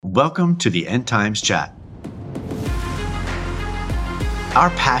Welcome to the End Times Chat. Our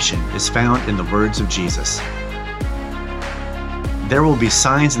passion is found in the words of Jesus. There will be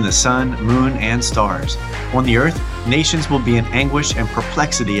signs in the sun, moon, and stars. On the earth, nations will be in anguish and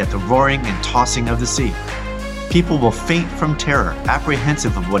perplexity at the roaring and tossing of the sea. People will faint from terror,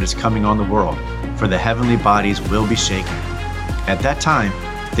 apprehensive of what is coming on the world, for the heavenly bodies will be shaken. At that time,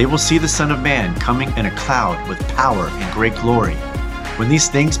 they will see the Son of Man coming in a cloud with power and great glory. When these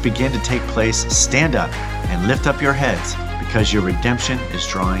things begin to take place, stand up and lift up your heads, because your redemption is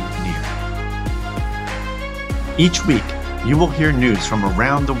drawing near. Each week, you will hear news from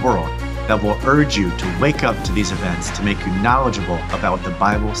around the world that will urge you to wake up to these events to make you knowledgeable about what the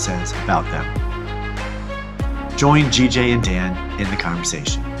Bible says about them. Join GJ and Dan in the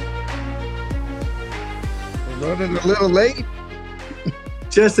conversation. We're running a little late.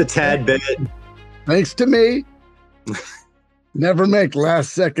 Just a tad bit. Thanks to me. Never make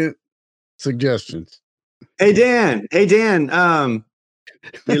last second suggestions. Hey Dan,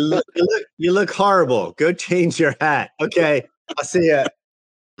 you look horrible. Go change your hat. Okay, I'll see ya.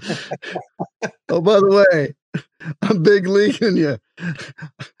 Oh, by the way, I'm big leaguing you.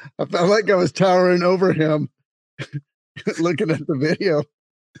 I felt like I was towering over him looking at the video.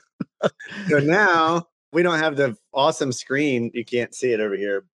 So now we don't have the awesome screen. You can't see it over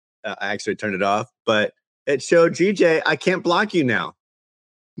here. I actually turned it off, but it showed GJ, I can't block you now.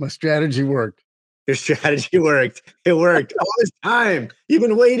 My strategy worked. Your strategy worked. It worked all this time. You've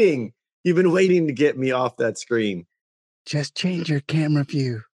been waiting. You've been waiting to get me off that screen. Just change your camera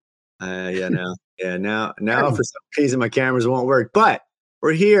view. Now for some reason my cameras won't work, but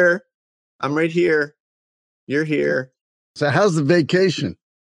we're here. I'm right here. You're here. So how's the vacation?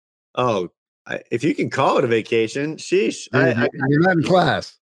 Oh, if you can call it a vacation, sheesh. You're not in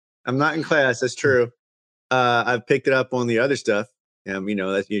class. I'm not in class. That's true. I've picked it up on the other stuff.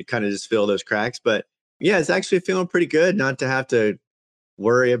 That you kind of just fill those cracks. But yeah, it's actually feeling pretty good not to have to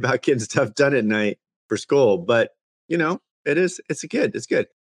worry about getting stuff done at night for school. But it's good. It's good.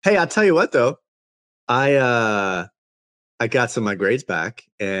 Hey, I'll tell you what though. I got some of my grades back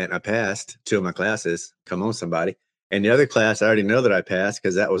and I passed 2 of my classes. Come on, somebody. And the other class, I already know that I passed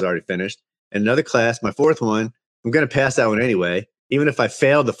because that was already finished. And another class, my 4th one, I'm going to pass that one anyway. Even if I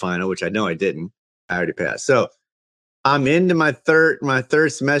failed the final, which I know I didn't, I already passed. So I'm into my third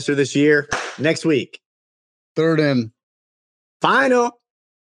semester this year. Next week. Third and final.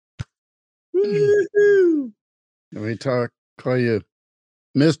 Woo-hoo. Let me call you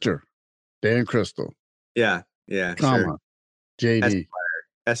Mr. Dan Crystal. Yeah. Comma. Sure. JD.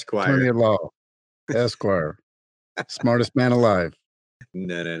 Esquire. Attorney at law. Esquire. Smartest man alive.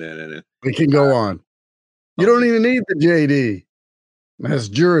 No. We can go on. You don't even need the JD. That's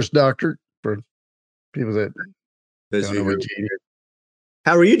Juris Doctorate for people that don't know what JD.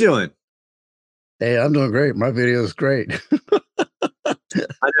 How are you doing? Hey, I'm doing great. My video is great. I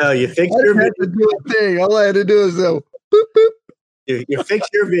know you fixed your video. All I had to do is go boop boop. You fix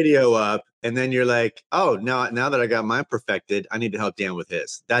your video up, and then you're like, oh, now that I got mine perfected, I need to help Dan with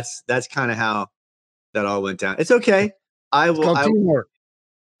his. That's kind of how that all went down. It's okay. I will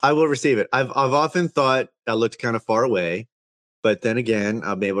receive it. I've often thought I looked kind of far away, but then again,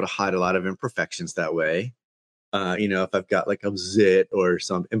 I'll be able to hide a lot of imperfections that way. If I've got like a zit or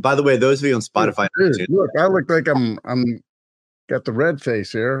something. And by the way, those of you on Spotify, look, I look like I'm got the red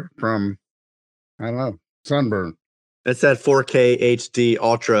face here from I don't know, sunburn. That's that 4K HD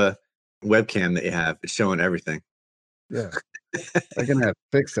Ultra webcam that you have. It's showing everything. Yeah, I'm gonna have to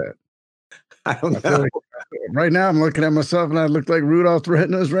fix that. I don't know. Like right now, I'm looking at myself and I look like Rudolph the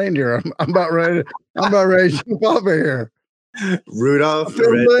Red-Nosed Reindeer. I'm about ready to jump over here. Rudolph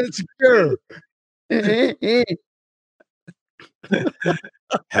the Red-Nosed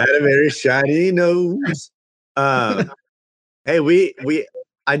had a very shiny nose. Hey,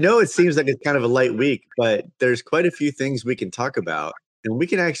 I know it seems like it's kind of a light week, but there's quite a few things we can talk about. And we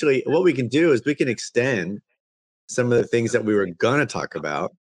can actually, what we can do is we can extend some of the things that we were going to talk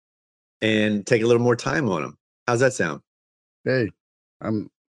about and take a little more time on them. How's that sound? Hey,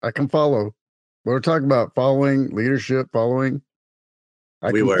 I can follow. We're talking about leadership. I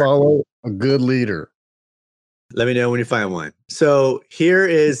can follow a good leader. Let me know when you find one. So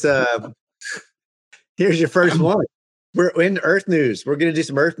here's your first one. We're in Earth news. We're going to do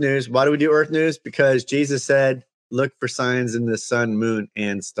some Earth news. Why do we do Earth news? Because Jesus said, look for signs in the sun, moon,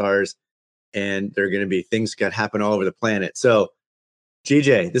 and stars. And there are going to be things that happen all over the planet. So,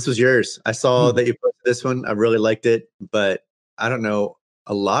 GJ, this was yours. I saw that you posted this one. I really liked it, but I don't know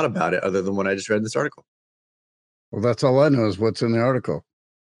a lot about it other than what I just read in this article. Well, that's all I know is what's in the article.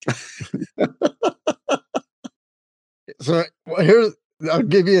 So here's I'll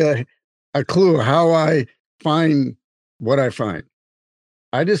give you a clue how I find what I find.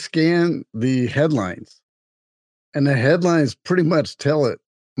 I just scan the headlines, and the headlines pretty much tell it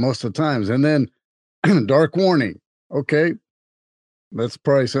most of the times. And then dark warning. Okay, that's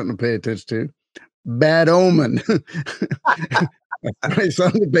probably something to pay attention to. Bad omen. That's probably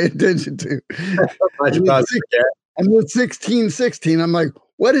something to pay attention to. And then 1616, I'm like,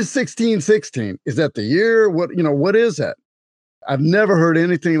 what is 1616? Is that the year? What is that? I've never heard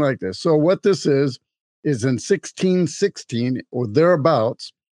anything like this. So what this is in 1616 or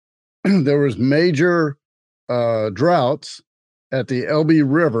thereabouts, there was major droughts at the Elbe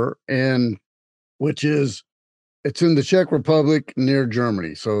River, and it's in the Czech Republic near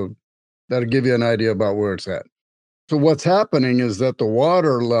Germany. So that'll give you an idea about where it's at. So what's happening is that the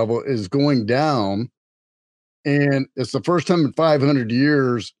water level is going down, and it's the first time in 500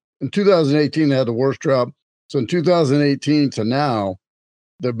 years. In 2018, they had the worst drought. So in 2018 to now,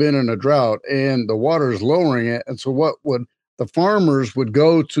 they've been in a drought, and the water is lowering it. And so the farmers would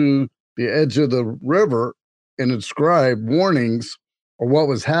go to the edge of the river and inscribe warnings or what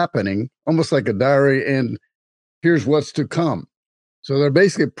was happening, almost like a diary, and here's what's to come. So they're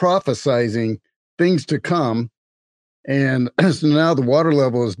basically prophesizing things to come. And so now the water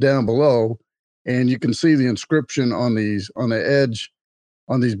level is down below, and you can see the inscription on the edge,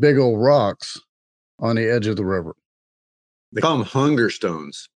 on these big old rocks on the edge of the river. They call them hunger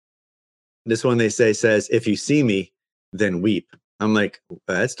stones. This one they says, if you see me, then weep. I'm like,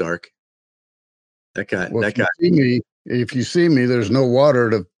 that's dark. That guy. If you see me, there's no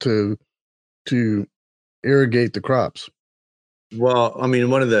water to irrigate the crops. Well, I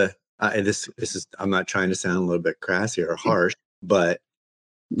mean, one of the this is, I'm not trying to sound a little bit crass here or harsh, but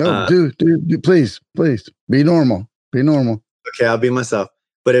no, dude, please be normal. Be normal. Okay, I'll be myself.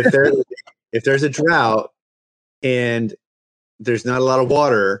 But if there's a drought and there's not a lot of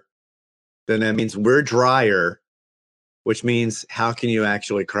water, then that means we're drier, which means how can you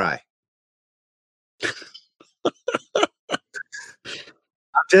actually cry?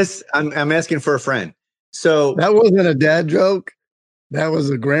 I'm asking for a friend. So that wasn't a dad joke. That was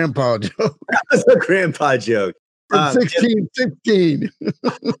a grandpa joke. That was a grandpa joke. 1616.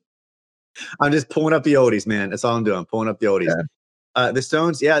 I'm just pulling up the oldies, man. That's all I'm doing. Pulling up the oldies. Yeah. The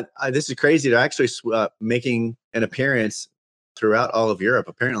Stones, this is crazy. They're actually making an appearance throughout all of Europe.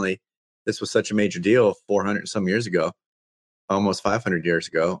 Apparently, this was such a major deal 400 some years ago, almost 500 years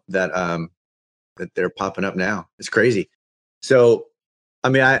ago, that they're popping up now. It's crazy. So, I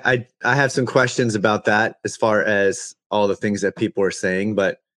mean, I have some questions about that as far as all the things that people are saying,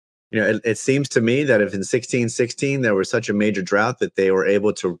 but it seems to me that if in 1616 there was such a major drought that they were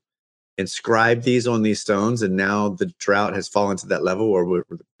able to inscribe these on these stones, and now the drought has fallen to that level where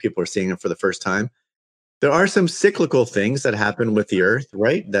people are seeing it for the first time. There are some cyclical things that happen with the earth,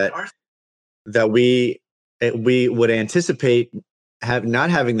 right? That we would anticipate not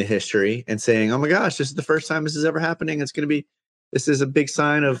having the history and saying, oh my gosh, this is the first time this is ever happening. This is a big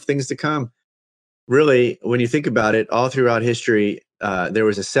sign of things to come. Really, when you think about it, all throughout history, there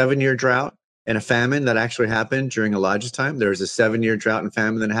was a 7-year drought and a famine that actually happened during Elijah's time. There was a 7-year drought and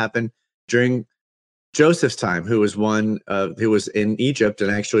famine that happened during Joseph's time, who was who was in Egypt and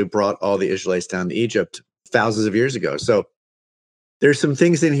actually brought all the Israelites down to Egypt thousands of years ago. So there's some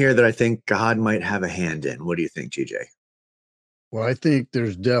things in here that I think God might have a hand in. What do you think, GJ? Well, I think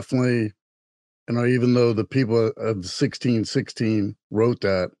there's definitely, even though the people of 1616 wrote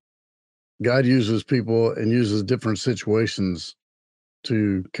that, God uses people and uses different situations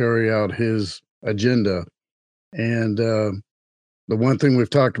to carry out his agenda. And the one thing we've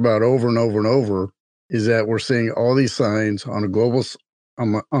talked about over and over and over is that we're seeing all these signs on a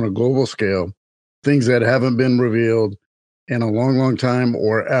global scale, things that haven't been revealed in a long, long time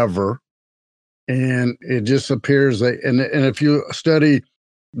or ever. And it just appears that, and if you study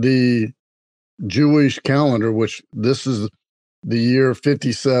the Jewish calendar, which this is the year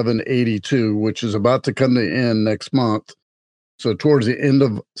 5782, which is about to come to end next month. So towards the end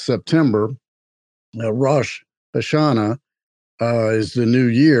of September, Rosh Hashanah is the new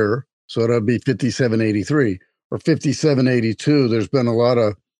year. So it'll be 5783 or 5782. There's been a lot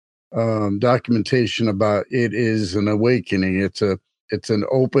of documentation about it is an awakening. It's an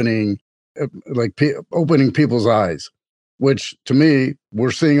opening, opening people's eyes, which to me,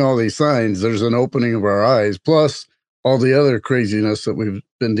 we're seeing all these signs. There's an opening of our eyes, plus all the other craziness that we've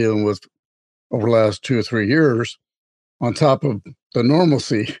been dealing with over the last 2 or 3 years, on top of the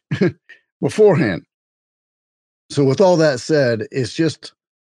normalcy beforehand. So with all that said, it's just,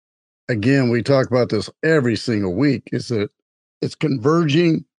 again, we talk about this every single week, is that it's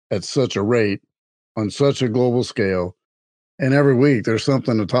converging at such a rate on such a global scale. And every week there's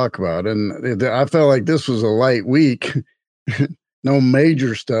something to talk about. And I felt like this was a light week, no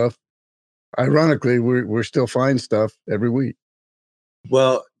major stuff. Ironically, we're still finding stuff every week.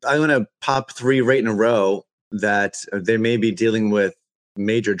 Well, I'm going to pop 3 right in a row that they may be dealing with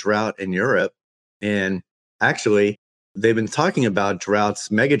major drought in Europe. And actually, they've been talking about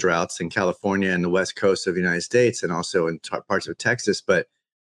droughts, mega droughts in California and the West Coast of the United States and also in parts of Texas. But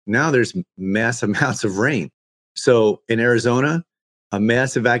now there's mass amounts of rain. So in Arizona, a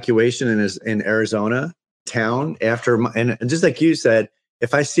mass evacuation in Arizona town after, and just like you said,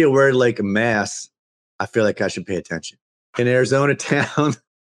 if I see a word like mass, I feel like I should pay attention. In Arizona town,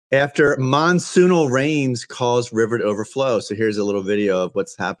 after monsoonal rains caused river to overflow. So here's a little video of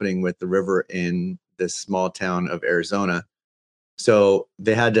what's happening with the river in this small town of Arizona. So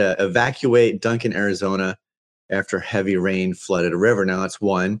they had to evacuate Duncan, Arizona after heavy rain flooded a river. Now that's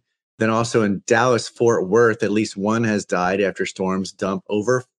one. Then also in Dallas, Fort Worth, at least one has died after storms dump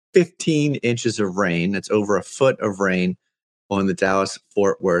over 15 inches of rain. That's over a foot of rain on the Dallas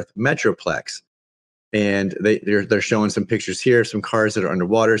Fort Worth Metroplex. And they're showing some pictures here of some cars that are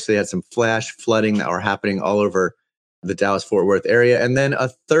underwater. So they had some flash flooding that were happening all over the Dallas Fort Worth area. And then a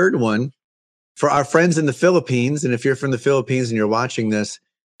third one for our friends in the Philippines. And if you're from the Philippines and you're watching this,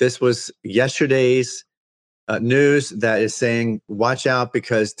 this was yesterday's news that is saying, watch out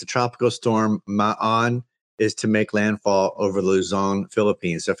because the tropical storm Maan is to make landfall over the Luzon,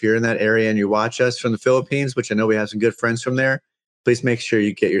 Philippines. So if you're in that area and you watch us from the Philippines, which I know we have some good friends from there, please make sure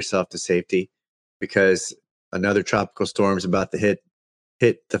you get yourself to safety because another tropical storm is about to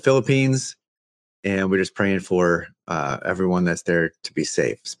hit the Philippines. And we're just praying for everyone that's there to be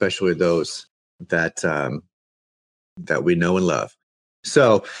safe, especially those that that we know and love.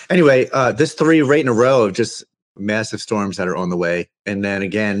 So anyway, this 3 right in a row of just massive storms that are on the way. And then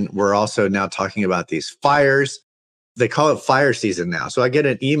again, we're also now talking about these fires. They call it fire season now. So I get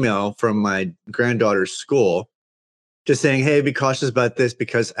an email from my granddaughter's school just saying, hey, be cautious about this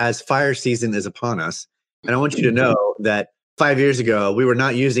because as fire season is upon us. And I want you to know that 5 years ago, we were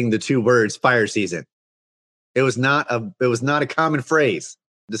not using the 2 words fire season. It was not a common phrase.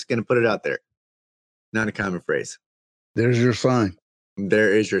 I'm just going to put it out there. Not a common phrase. There's your sign.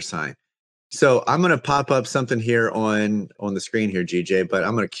 There is your sign. So I'm going to pop up something here on the screen here, GJ, but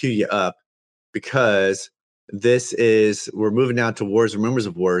I'm going to cue you up because we're moving now to wars and rumors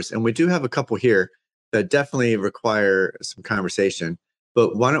of wars. And we do have a couple here that definitely require some conversation.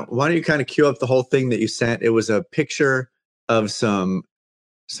 But why don't you kind of cue up the whole thing that you sent? It was a picture of some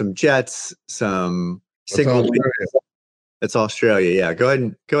jets, some single. It's Australia. Yeah. Go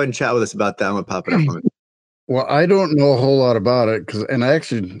ahead and chat with us about that. I'm going to pop it up on it. Well, I don't know a whole lot about it and I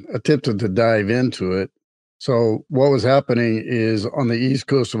actually attempted to dive into it. So what was happening is on the east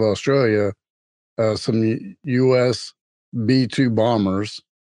coast of Australia, some U.S. B-2 bombers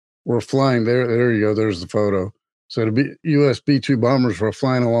were flying there. There you go. There's the photo. So the U.S. B-2 bombers were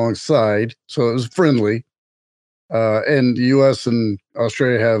flying alongside. So it was friendly. And the U.S. and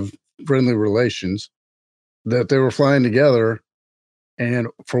Australia have friendly relations that they were flying together. And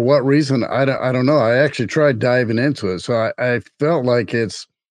for what reason, I don't know. I actually tried diving into it. So I felt like it's,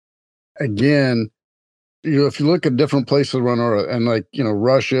 again, if you look at different places around Earth, and like,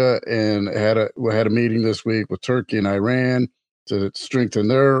 Russia and we had a meeting this week with Turkey and Iran to strengthen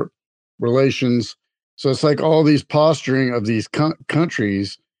their relations. So it's like all these posturing of these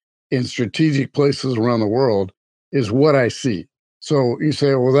countries in strategic places around the world is what I see. So you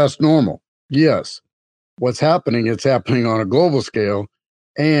say, well, that's normal. Yes. What's happening, it's happening on a global scale,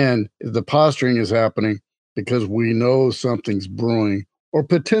 and the posturing is happening because we know something's brewing or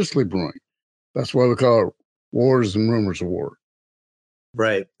potentially brewing. That's why we call it wars and rumors of war.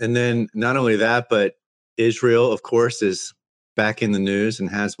 Right. And then not only that, but Israel, of course, is back in the news and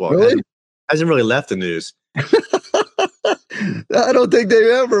hasn't really left the news. I don't think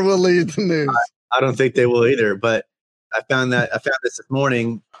they ever will leave the news. I don't think they will either. But I found this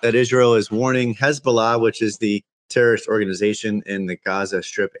morning that Israel is warning Hezbollah, which is the terrorist organization in the Gaza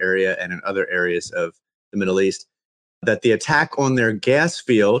Strip area and in other areas of the Middle East, that the attack on their gas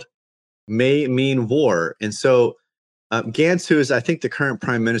field may mean war. And so Gantz, who is, I think, the current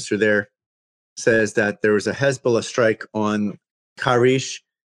prime minister there, says that there was a Hezbollah strike on Karish,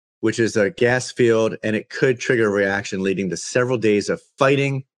 which is a gas field, and it could trigger a reaction leading to several days of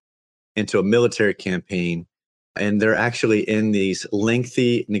fighting into a military campaign. And they're actually in these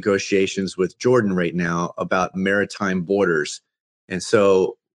lengthy negotiations with Jordan right now about maritime borders. And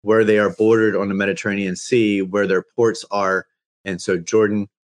so where they are bordered on the Mediterranean Sea, where their ports are. And so Jordan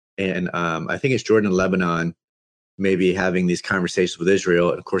and I think it's Jordan and Lebanon maybe having these conversations with Israel.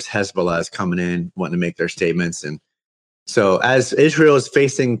 And of course, Hezbollah is coming in, wanting to make their statements. And So as Israel is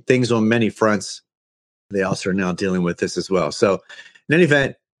facing things on many fronts, they also are now dealing with this as well. So in any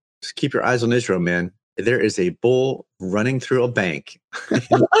event, just keep your eyes on Israel, man. There is a bull running through a bank.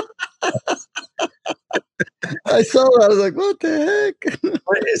 I saw that. I was like, what the heck?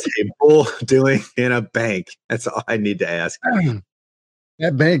 What is a bull doing in a bank? That's all I need to ask.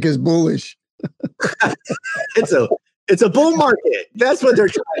 That bank is bullish. It's a bull market. That's what they're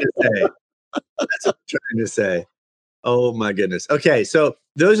trying to say. That's what they're trying to say. Oh my goodness. Okay, so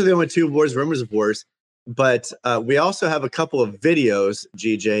those are the only two wars, rumors of wars. But we also have a couple of videos,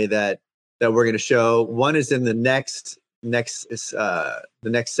 GJ, that we're going to show. One is in the next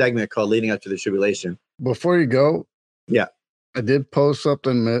segment called "Leading Up to the Tribulation." Before you go, yeah, I did post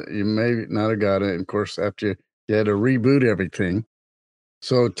something that you may not have got it. Of course, after you had to reboot everything.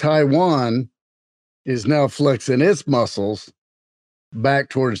 So Taiwan is now flexing its muscles back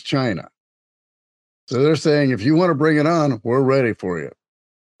towards China. So they're saying, if you want to bring it on, we're ready for you.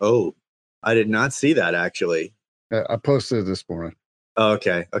 Oh, I did not see that actually. I posted it this morning. Oh,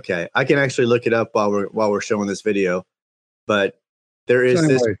 okay. I can actually look it up while we're showing this video. But there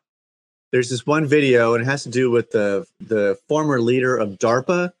is there's this one video, and it has to do with the former leader of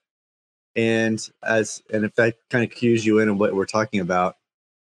DARPA, and if that kind of cues you in on what we're talking about,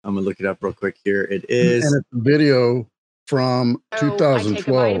 I'm gonna look it up real quick here. It is, and it's a video from 2012. I take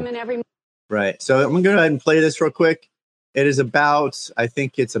a vitamin every. Right. So I'm gonna go ahead and play this real quick. It is I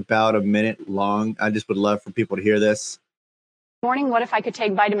think it's about a minute long. I just would love for people to hear this. Morning, what if I could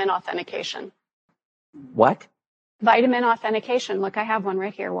take vitamin authentication? What? Vitamin authentication. Look, I have one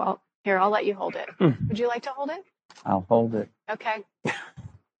right here. Well, here, I'll let you hold it. Would you like to hold it? I'll hold it. Okay.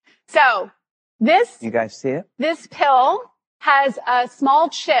 So you guys see it? This pill has a small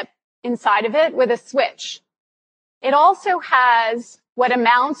chip inside of it with a switch. It also has what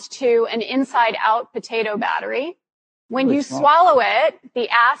amounts to an inside-out potato battery. When you swallow it, the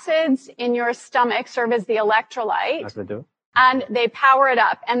acids in your stomach serve as the electrolyte. That's what they do. And they power it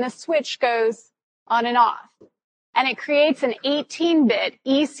up, and the switch goes on and off. And it creates an 18-bit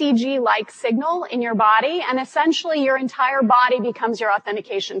ECG-like signal in your body, and essentially your entire body becomes your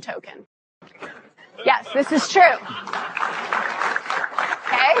authentication token. Yes, this is true.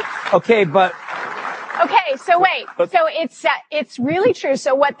 Okay, but... Okay, so wait. So it's really true.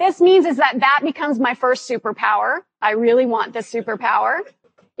 So what this means is that becomes my first superpower. I really want this superpower.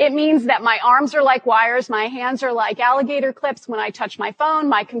 It means that my arms are like wires, my hands are like alligator clips. When I touch my phone,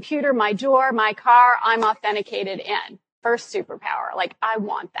 my computer, my door, my car, I'm authenticated in. First superpower. Like, I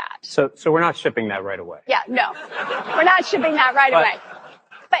want that. So we're not shipping that right away. Yeah, no. We're not shipping that right away.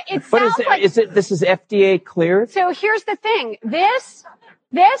 But it sounds like... This is FDA cleared? So here's the thing. This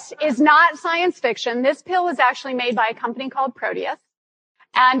is not science fiction. This pill was actually made by a company called Proteus,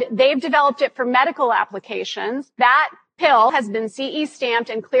 and they've developed it for medical applications. That pill has been CE stamped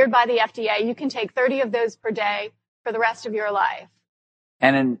and cleared by the FDA. You can take 30 of those per day for the rest of your life.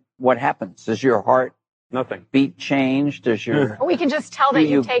 And then what happens? Does your heart nothing beat change? Does your... We can just tell that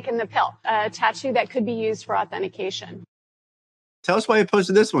you've taken the pill, a tattoo that could be used for authentication. Tell us why you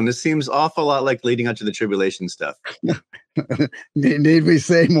posted this one. This seems awful lot like leading up to the tribulation stuff. Need we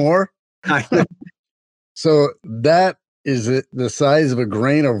say more? So that is the size of a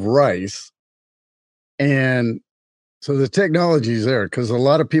grain of rice. And so the technology is there, because a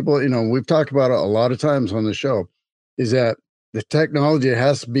lot of people, we've talked about it a lot of times on the show, is that the technology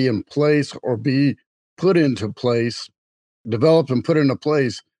has to be in place or be put into place, developed and put into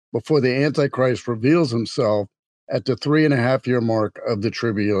place before the Antichrist reveals himself at the 3.5-year mark of the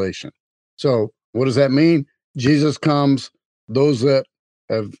tribulation. So what does that mean? Jesus comes, those that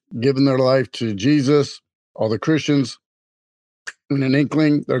have given their life to Jesus, all the Christians, in an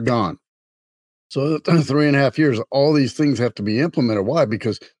inkling, they're gone. So 3.5 years, all these things have to be implemented. Why?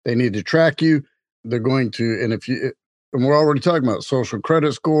 Because they need to track you. They're going to, and we're already talking about social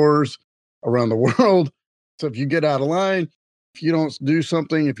credit scores around the world. So if you get out of line, if you don't do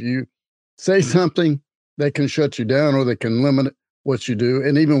something, if you say something, they can shut you down, or they can limit what you do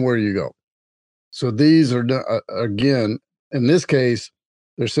and even where you go. So these are, again, in this case,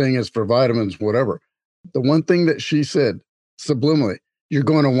 they're saying it's for vitamins, whatever. The one thing that she said subliminally, you're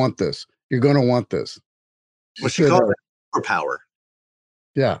going to want this. You're going to want this. She called it a superpower.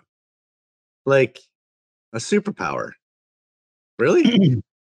 Yeah. Like a superpower. Really?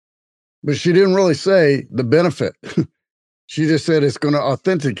 But she didn't really say the benefit. She just said it's going to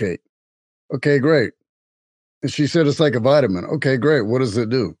authenticate. Okay, great. And she said it's like a vitamin. Okay, great. What does it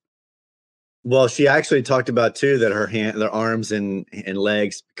do? Well, she actually talked about too that their arms and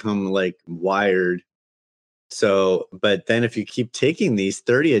legs become like wired. So, but then if you keep taking these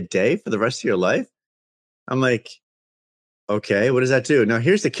 30 a day for the rest of your life, I'm like, Okay, what does that do? Now,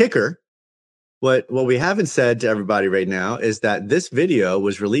 here's the kicker. What we haven't said to everybody right now is that this video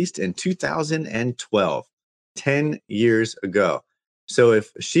was released in 2012, 10 years ago. So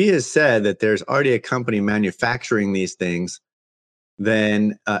if she has said that there's already a company manufacturing these things,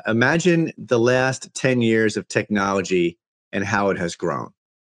 then imagine the last 10 years of technology and how it has grown.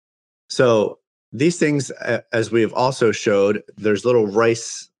 So these things, as we have also showed, there's little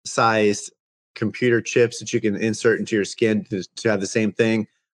rice-sized computer chips that you can insert into your skin to have the same thing.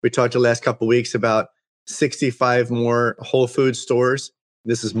 We talked the last couple of weeks about 65 more Whole Food stores.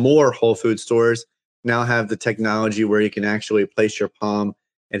 This is more Whole Food stores now have the technology where you can actually place your palm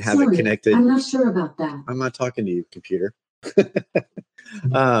and have it connected. I'm not sure about that. I'm not talking to you, computer.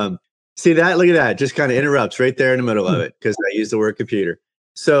 See that? Look at that. Just kind of interrupts right there in the middle of it because I use the word computer.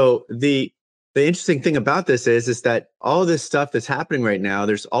 So the interesting thing about this is that all this stuff that's happening right now,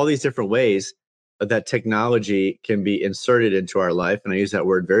 there's all these different ways that technology can be inserted into our life. And I use that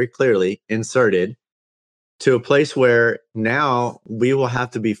word very clearly, inserted, to a place where now we will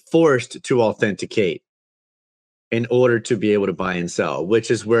have to be forced to authenticate in order to be able to buy and sell, which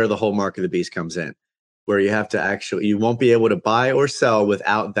is where the whole mark of the beast comes in, where you have to actually, you won't be able to buy or sell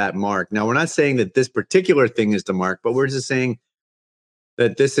without that mark. Now, we're not saying that this particular thing is the mark, but we're just saying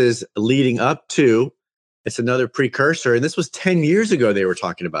that this is leading up to, it's another precursor. And this was 10 years ago they were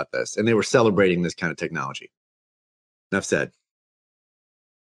talking about this, and they were celebrating this kind of technology. Enough said.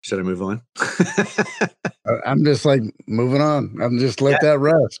 Should I move on? I'm just like moving on. I'm just let that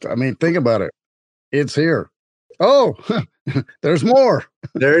rest. I mean, think about it. It's here. Oh, there's more.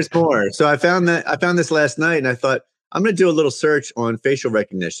 There's more. So I found this last night, and I thought I'm going to do a little search on facial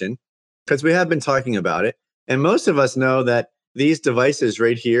recognition because we have been talking about it. And most of us know that these devices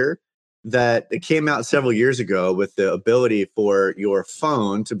right here, that it came out several years ago with the ability for your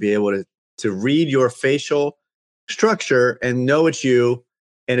phone to be able to read your facial structure and know it's you.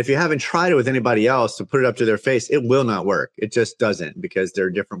 And if you haven't tried it with anybody else to put it up to their face, it will not work. It just doesn't, because there are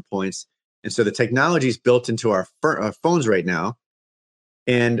different points. And so the technology is built into our phones right now.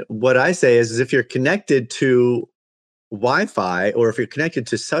 And what I say is if you're connected to Wi-Fi or if you're connected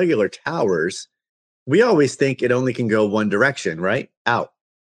to cellular towers, we always think it only can go one direction, right? Out.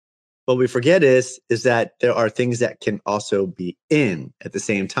 What we forget is that there are things that can also be in at the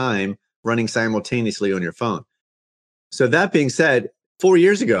same time, running simultaneously on your phone. So that being said, 4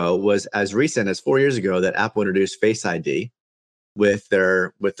 years ago was as recent as 4 years ago that Apple introduced Face ID with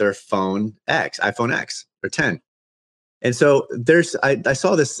their phone X, iPhone X or 10. And so I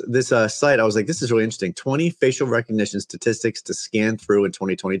saw this site. I was like, this is really interesting. 20 facial recognition statistics to scan through in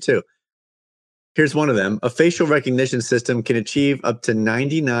 2022. Here's one of them. A facial recognition system can achieve up to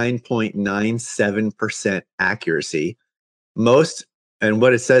 99.97% accuracy. And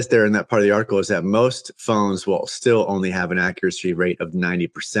what it says there in that part of the article is that most phones will still only have an accuracy rate of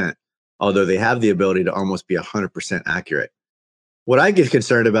 90%, although they have the ability to almost be 100% accurate. What I get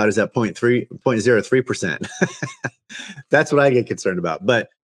concerned about is that 0.03%. That's what I get concerned about. But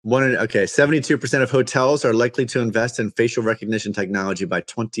 72% of hotels are likely to invest in facial recognition technology by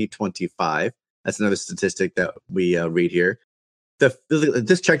 2025. That's another statistic that we read here.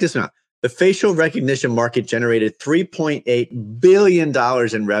 Just check this one out. The facial recognition market generated $3.8 billion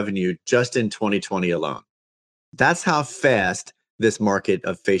in revenue just in 2020 alone. That's how fast this market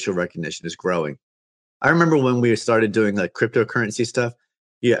of facial recognition is growing. I remember when we started doing like cryptocurrency stuff,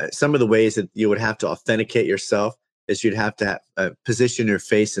 some of the ways that you would have to authenticate yourself is you'd have to position your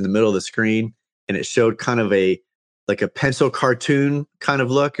face in the middle of the screen, and it showed kind of like a pencil cartoon kind of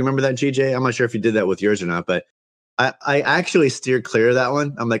look. You remember that, GJ? I'm not sure if you did that with yours or not, but I actually steered clear of that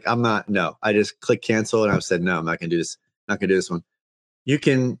one. I'm like, no. I just clicked cancel, and I said, no, I'm not going to do this. Not going to do this one. You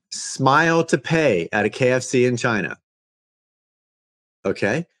can smile to pay at a KFC in China.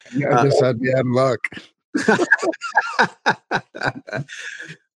 Okay. Yeah, I guess I'd be out of luck.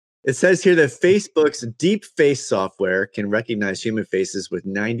 It says here that Facebook's deep face software can recognize human faces with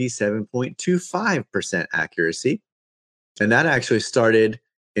 97.25% accuracy. And that actually started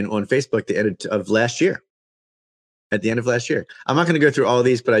on Facebook the end of last year. At the end of last year. I'm not going to go through all of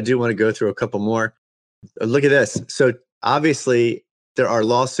these, but I do want to go through a couple more. Look at this. So obviously there are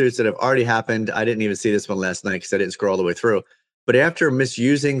lawsuits that have already happened. I didn't even see this one last night because I didn't scroll all the way through. But after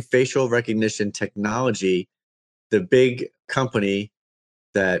misusing facial recognition technology, the big company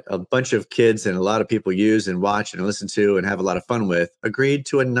that a bunch of kids and a lot of people use and watch and listen to and have a lot of fun with agreed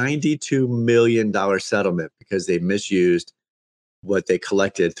to a $92 million settlement because they misused what they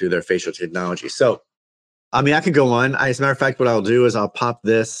collected through their facial technology. So, I mean, I could go on. As a matter of fact, what I'll do is I'll pop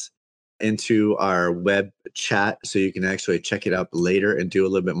this into our web chat so you can actually check it up later and do a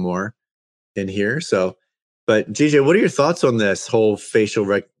little bit more in here. So But GJ, what are your thoughts on this whole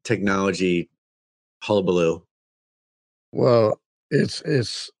facial technology hullabaloo? Well,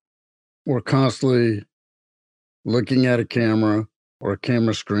 we're constantly looking at a camera or a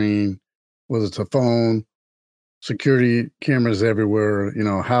camera screen, whether it's a phone, security cameras everywhere.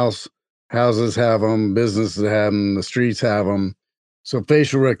 Houses have them, businesses have them, the streets have them. So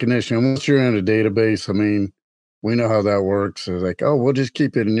facial recognition, once you're in a database, I mean, we know how that works. It's like, oh, we'll just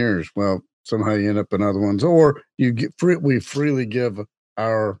keep it in yours. Well, somehow you end up in other ones, or we freely give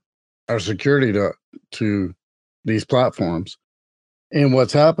our security to these platforms. And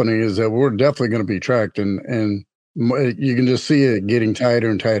what's happening is that we're definitely going to be tracked, and you can just see it getting tighter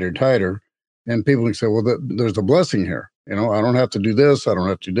and tighter and tighter. And people can say, well, there's a blessing here. I don't have to do this. I don't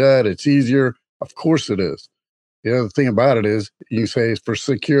have to do that. It's easier. Of course it is. The other thing about it is you can say it's for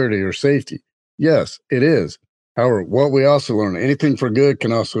security or safety. Yes, it is. However, what we also learn, anything for good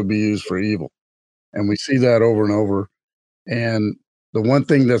can also be used for evil. And we see that over and over. And the one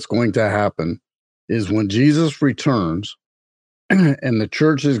thing that's going to happen is when Jesus returns and the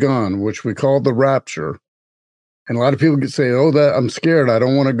church is gone, which we call the rapture. And a lot of people can say, oh, that I'm scared. I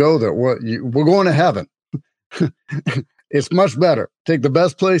don't want to go there. We're going to heaven. It's much better. Take the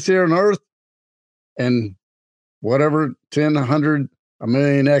best place here on earth and whatever 10, 100, a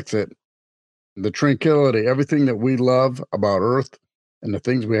million exit, the tranquility, everything that we love about earth and the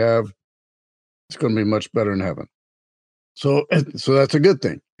things we have, it's going to be much better in heaven. So that's a good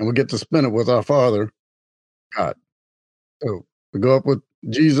thing. And we get to spend it with our Father, God. So we go up with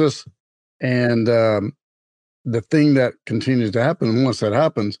Jesus, and the thing that continues to happen once that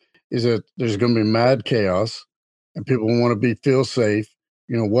happens is that there's going to be mad chaos, and people want to feel safe.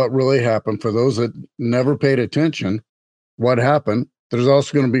 What really happened for those that never paid attention, what happened. There's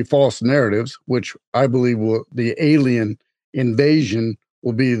also going to be false narratives, which I believe the alien invasion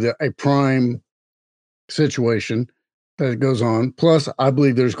will be a prime situation that goes on. Plus, I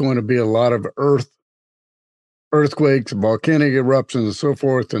believe there's going to be a lot of earthquakes, volcanic eruptions, and so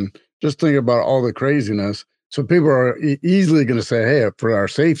forth. And just think about all the craziness. So people are easily going to say, hey, for our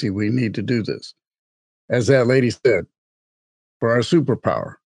safety, we need to do this. As that lady said, for our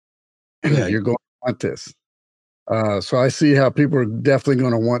superpower, Yeah. you're going to want this. So I see how people are definitely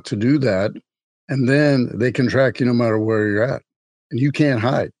going to want to do that. And then they can track you no matter where you're at. And you can't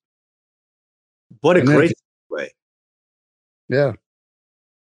hide. What a great way. Yeah.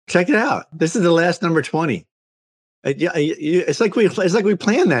 Check it out. This is the last number 20. It's like we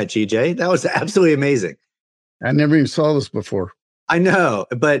planned that, GJ. That was absolutely amazing. I never even saw this before. I know,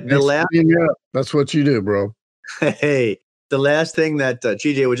 but that's what you do, bro. Hey, the last thing that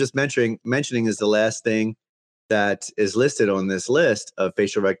GJ was just mentioning is the last thing that is listed on this list of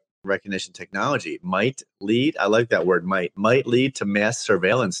facial recognition technology might lead. I like that word, might lead to mass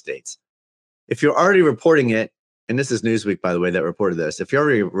surveillance states. If you're already reporting it, and this is Newsweek, by the way, that reported this. If you're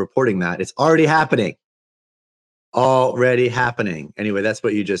already reporting that, it's already happening. Already happening. Anyway, that's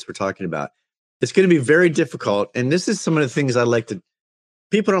what you just were talking about. It's going to be very difficult. And this is some of the things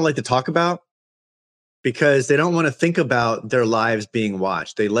people don't like to talk about because they don't want to think about their lives being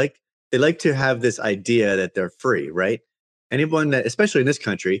watched. They like to have this idea that they're free, right? Anyone that, especially in this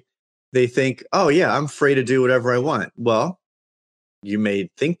country, they think, oh yeah, I'm free to do whatever I want. Well, you may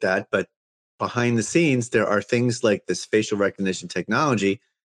think that, but behind the scenes, there are things like this facial recognition technology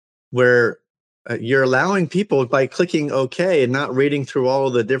where you're allowing people, by clicking OK and not reading through all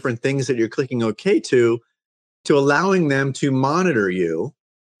of the different things that you're clicking OK to allowing them to monitor you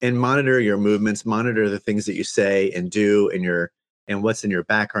and monitor your movements, monitor the things that you say and do and what's in your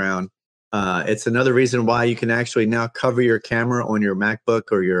background. It's another reason why you can actually now cover your camera on your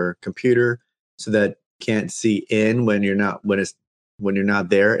MacBook or your computer so that you can't see in when you're not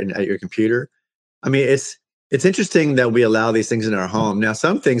there and at your computer. I mean, it's interesting that we allow these things in our home. Now,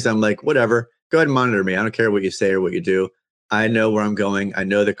 some things I'm like, whatever, go ahead and monitor me. I don't care what you say or what you do. I know where I'm going. I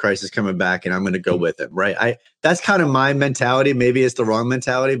know the Christ is coming back and I'm going to go with him. Right. That's kind of my mentality. Maybe it's the wrong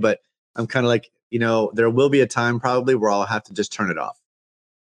mentality, but I'm kind of like, there will be a time probably where I'll have to just turn it off.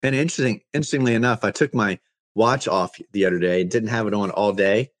 And interestingly enough, I took my watch off the other day and didn't have it on all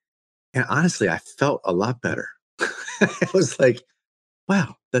day. And honestly, I felt a lot better. It was like,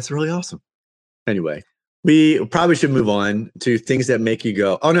 wow, that's really awesome. Anyway, we probably should move on to things that make you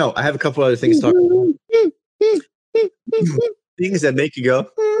go, oh no, I have a couple other things to talk about. Things that make you go.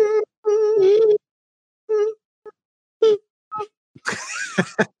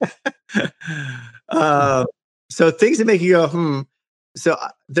 So things that make you go, So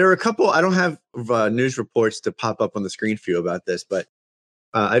there are a couple, I don't have news reports to pop up on the screen for you about this, but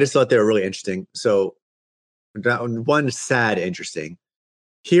I just thought they were really interesting. So one sad, interesting.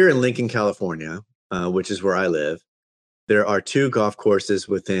 Here in Lincoln, California, which is where I live, there are 2 golf courses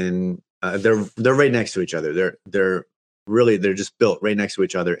within. They're right next to each other. They're just built right next to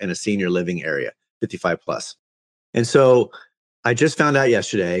each other in a senior living area, 55 plus. And so I just found out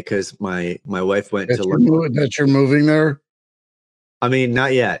yesterday because my wife went to London. That you're moving there. I mean,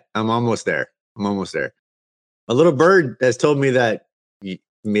 not yet. I'm almost there. A little bird has told me that.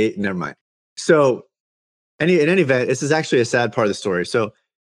 Never mind. So, in any event, this is actually a sad part of the story. So,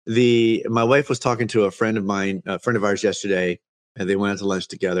 my wife was talking to a friend of ours yesterday, and they went out to lunch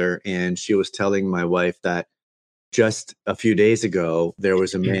together. And she was telling my wife that just a few days ago, there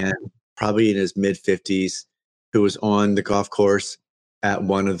was a man, probably in his mid 50s, who was on the golf course at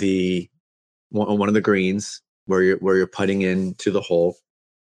one of the greens where you're putting into the hole.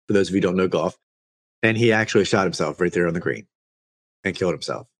 For those of you who don't know golf, and he actually shot himself right there on the green and killed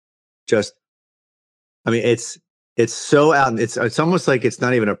himself. It's so out. It's almost like it's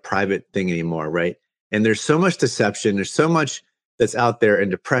not even a private thing anymore, right? And there's so much deception. There's so much that's out there, and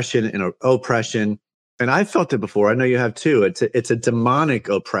depression and oppression. And I've felt it before. I know you have too. It's a demonic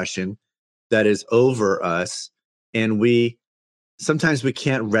oppression that is over us, and sometimes we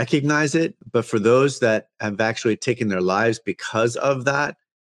can't recognize it. But for those that have actually taken their lives because of that,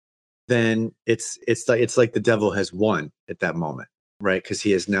 then it's like the devil has won at that moment, right? Because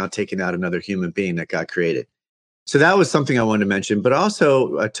he has now taken out another human being that God created. So that was something I wanted to mention. But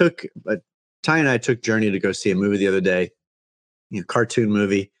also, Ty and I took Journey to go see a movie the other day, cartoon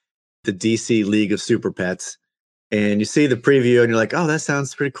movie, the DC League of Super Pets. And you see the preview and you're like, oh, that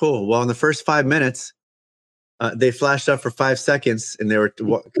sounds pretty cool. Well, in the first 5 minutes, they flashed up for 5 seconds and they were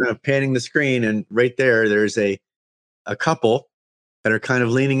kind of panning the screen. And right there's a couple that are kind of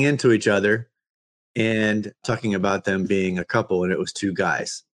leaning into each other and talking about them being a couple. And it was 2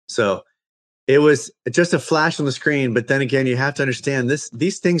 guys. So it was just a flash on the screen. But then again, you have to understand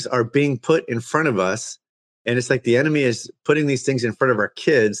these things are being put in front of us. And it's like the enemy is putting these things in front of our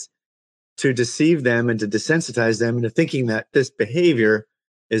kids to deceive them and to desensitize them into thinking that this behavior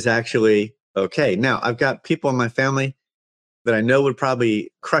is actually okay. Now, I've got people in my family that I know would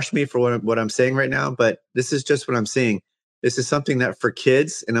probably crush me for what I'm saying right now, but this is just what I'm seeing. This is something that for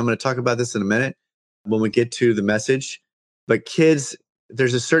kids, and I'm going to talk about this in a minute when we get to the message, but kids,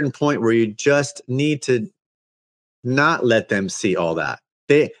 there's a certain point where you just need to not let them see all that.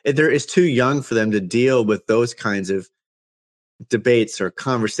 It's too young for them to deal with those kinds of debates or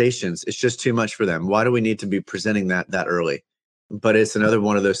conversations. It's just too much for them. Why do we need to be presenting that early? But it's another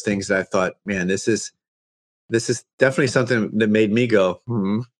one of those things that I thought, man, this is definitely something that made me go,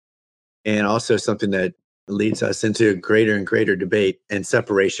 and also something that leads us into greater and greater debate and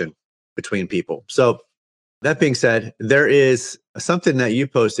separation between people. So that being said, there is something that you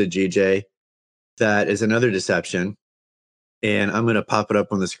posted, GJ, that is another deception. And I'm going to pop it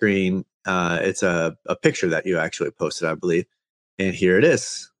up on the screen. It's a picture that you actually posted, I believe. And here it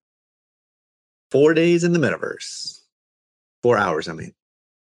is. 4 days in the metaverse. 4 hours, I mean.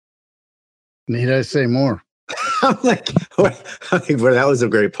 Need I say more? I'm like, well, that was a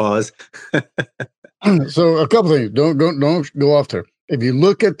great pause. So a couple things. Don't go off there. If you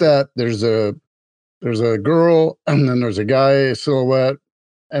look at that, there's a girl, and then there's a guy, a silhouette,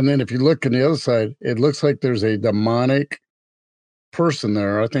 and then if you look on the other side, it looks like there's a demonic person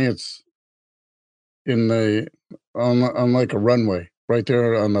there. I think it's on like a runway right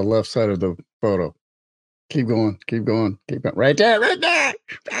there on the left side of the photo. Keep going. Right there.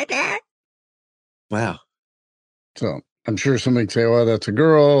 Wow. So I'm sure somebody can say, well, that's a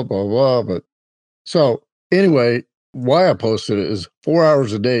girl, blah, blah, but so anyway, why I posted it is 4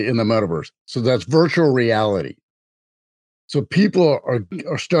 hours a day in the metaverse. So that's virtual reality. So people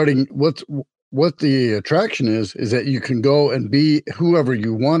are starting, what the attraction is that you can go and be whoever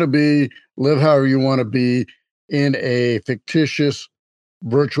you want to be, live however you want to be in a fictitious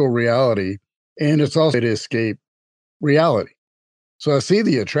virtual reality. And it's also to escape reality. So I see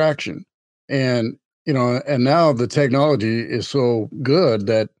the attraction, and now the technology is so good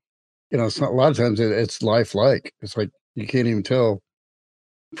that, it's not, a lot of times it's lifelike. It's like you can't even tell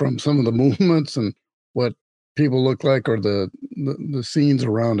from some of the movements and what people look like or the scenes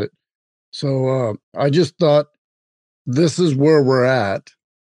around it. So I just thought this is where we're at,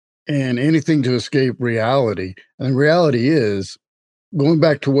 and anything to escape reality. And reality is going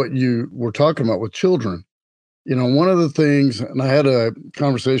back to what you were talking about with children. One of the things, and I had a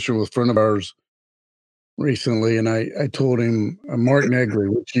conversation with a friend of ours recently, and I told him, Mark Negri,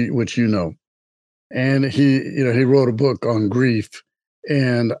 which you know, and he wrote a book on grief,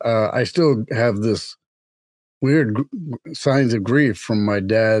 and I still have this weird signs of grief from my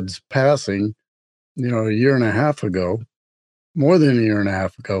dad's passing, a year and a half ago, more than a year and a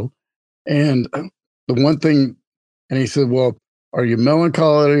half ago, and the one thing, and he said, well, are you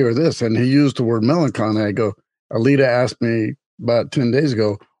melancholy or this? And he used the word melancholy. I go, Alita asked me about 10 days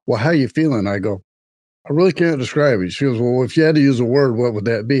ago, well, how you feeling? I go, I really can't describe it. She goes, well, if you had to use a word, what would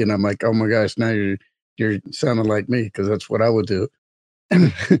that be? And I'm like, oh my gosh, now you're sounding like me, because that's what I would do.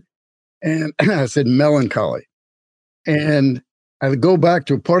 And I said melancholy. And I go back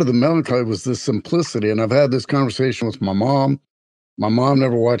to a part of the melancholy was the simplicity. And I've had this conversation with my mom. My mom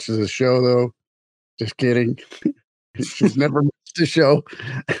never watches this show, though. Just kidding. She's never missed a show.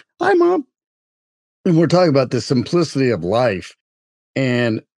 Hi, Mom. And we're talking about the simplicity of life.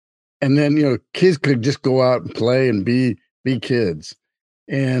 And then, you know, kids could just go out and play and be kids.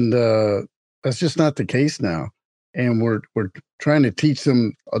 And that's just not the case now. And we're trying to teach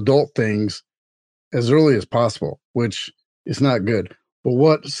them adult things as early as possible, which is not good. But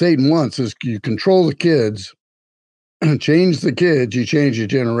what Satan wants is you control the kids, change the kids, you change a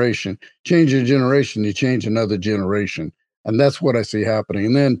generation. Change a generation, you change another generation. And that's what I see happening.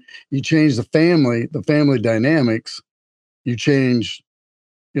 And then you change the family dynamics, you change,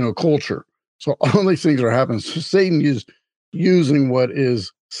 you know, culture. So all these things are happening. So Satan is using what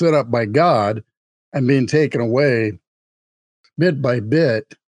is set up by God and being taken away bit by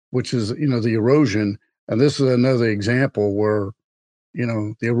bit, which is, you know, the erosion. And this is another example where, you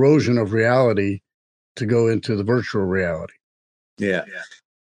know, the erosion of reality to go into the virtual reality. Yeah.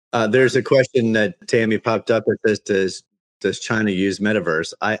 There's a question that Tammy popped up that says, does China use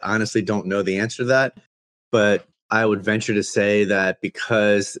metaverse? I honestly don't know the answer to that, but I would venture to say that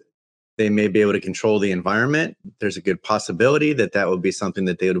because they may be able to control the environment, there's a good possibility that that would be something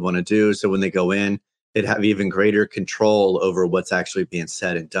that they would want to do. So when they go in, they'd have even greater control over what's actually being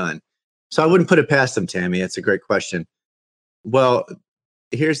said and done. So I wouldn't put it past them, Tammy. That's a great question. Well,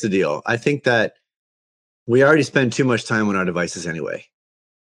 here's the deal. I think that we already spend too much time on our devices anyway.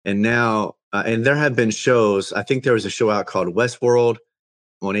 And now, and there have been shows, I think there was a show out called Westworld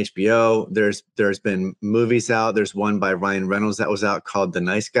on HBO. There's been movies out. There's one by Ryan Reynolds that was out called The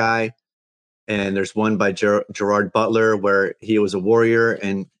Nice Guy. And there's one by Gerard Butler where he was a warrior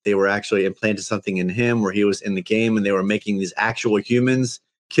and they were actually implanted something in him where he was in the game and they were making these actual humans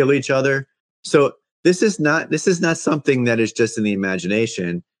kill each other. So this is not something that is just in the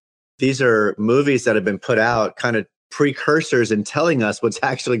imagination. These are movies that have been put out, kind of precursors and telling us what's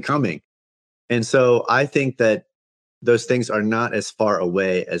actually coming. And so I think that those things are not as far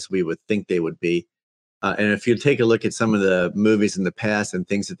away as we would think they would be. And if you take a look at some of the movies in the past and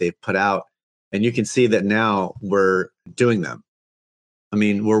things that they've put out, and you can see that now we're doing them. I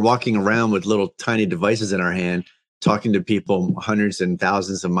mean, we're walking around with little tiny devices in our hand, talking to people hundreds and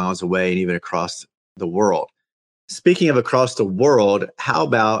thousands of miles away and even across the world. Speaking of across the world, how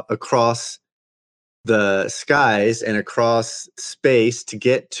about across the skies and across space to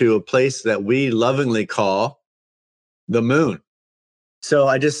get to a place that we lovingly call the moon? So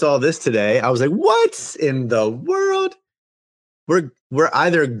I just saw this today. I was like, what in the world? We're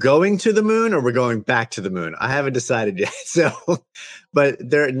either going to the moon or we're going back to the moon. I haven't decided yet. So, but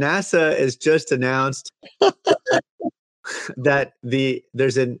NASA has just announced that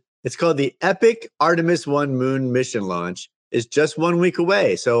it's called the Epic Artemis 1 moon mission launch is just 1 week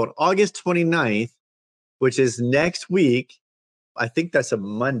away. So on August 29th, which is next week, I think that's a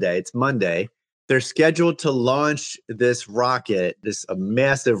Monday. It's Monday. They're scheduled to launch this rocket, a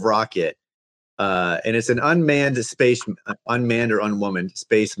massive rocket. And it's an unmanned or unwomaned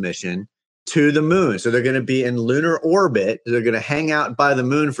space mission to the moon. So they're going to be in lunar orbit. They're going to hang out by the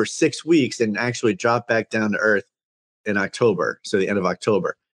moon for 6 weeks and actually drop back down to Earth in October. So the end of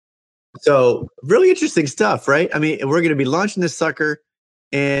October. So really interesting stuff, right? I mean, we're going to be launching this sucker.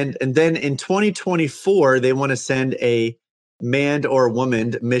 And then in 2024, they want to send a manned or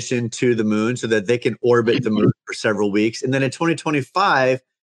womaned mission to the moon so that they can orbit the moon for several weeks. And then in 2025,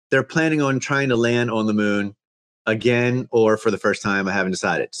 they're planning on trying to land on the moon again or for the first time. I haven't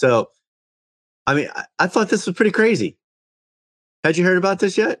decided. So, I mean, I thought this was pretty crazy. Had you heard about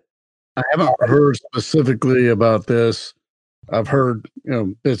this yet? I haven't heard specifically about this. I've heard, you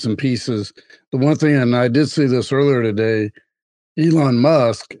know, bits and pieces. The one thing, and I did see this earlier today, Elon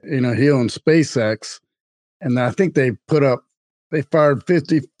Musk, you know, he owns SpaceX, and I think they fired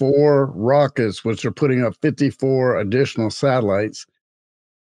 54 rockets, which are putting up 54 additional satellites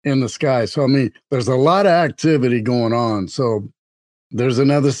in the sky. So, I mean, there's a lot of activity going on. So there's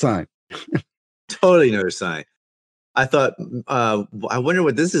another sign. Totally another sign. I thought, I wonder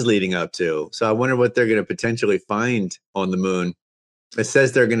what this is leading up to. So I wonder what they're going to potentially find on the moon. It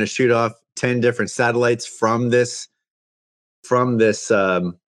says they're going to shoot off 10 different satellites from this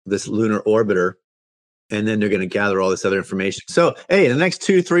lunar orbiter. and then they're going to gather all this other information. So, hey, in the next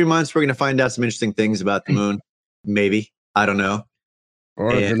 2-3 months, we're going to find out some interesting things about the moon. Maybe, I don't know.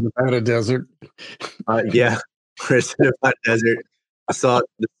 Or the Nevada desert. Yeah, where's the Nevada desert?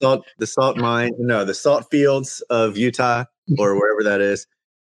 The salt mine. No, the salt fields of Utah or wherever that is.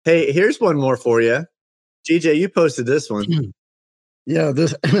 Hey, here's one more for you, GJ. You posted this one. Yeah,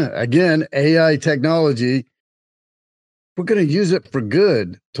 this again, AI technology. We're going to use it for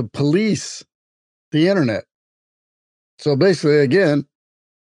good to police the internet. So basically, again,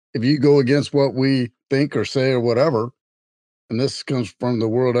 if you go against what we think or say or whatever, and this comes from the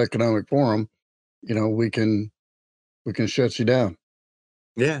World Economic Forum, you know, we can shut you down.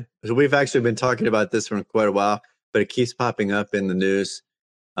 Yeah, so we've actually been talking about this for quite a while, but it keeps popping up in the news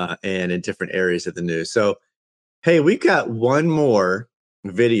and in different areas of the news. So, hey, we got one more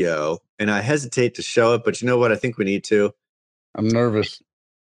video, and I hesitate to show it, but you know what? I think we need to. I'm nervous.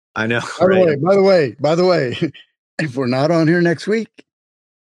 I know. By the way, if we're not on here next week,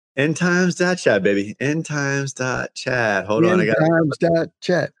 ENDTIMES.chat, baby. ENDTIMES.chat. Hold on.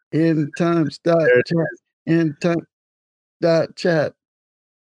 ENDTIMES.chat. ENDTIMES.chat. ENDTIMES.chat.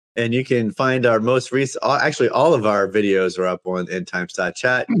 And you can find our most recent, actually, all of our videos are up on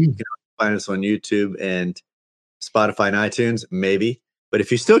ENDTIMES.chat. You can find us on YouTube and Spotify and iTunes, maybe. But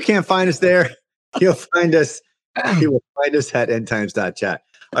if you still can't find us there, you'll find us. You will find us at ENDTIMES.chat.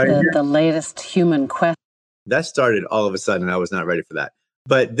 The latest human quest. That started all of a sudden. I was not ready for that.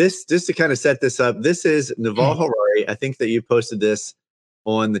 But this, just to kind of set this up, this is Naval Harari. I think that you posted this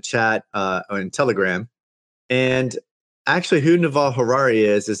on the chat on Telegram. And actually, who Naval Harari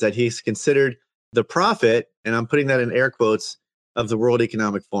is that he's considered the prophet, and I'm putting that in air quotes, of the World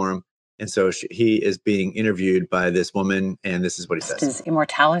Economic Forum. And so he is being interviewed by this woman, and this is what he says. Is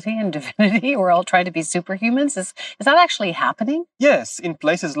immortality and divinity, we're all trying to be superhumans? Is that actually happening? Yes, in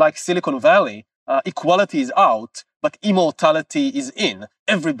places like Silicon Valley, equality is out, but immortality is in.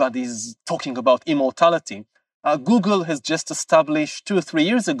 Everybody's talking about immortality. Google has just established 2 or 3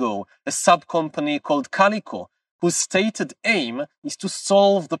 years ago a sub-company called Calico, whose stated aim is to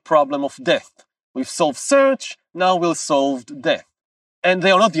solve the problem of death. We've solved search, now we'll solve death. And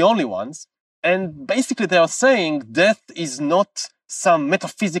they are not the only ones. And basically they are saying death is not some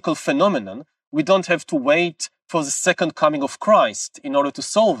metaphysical phenomenon. We don't have to wait for the second coming of Christ in order to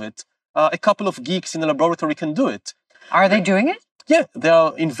solve it. A couple of geeks in a laboratory can do it. Are they doing it? Yeah, they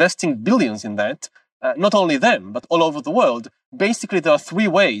are investing billions in that. Not only them, but all over the world. Basically, there are 3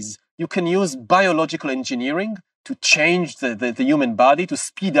 ways. You can use biological engineering to change the human body, to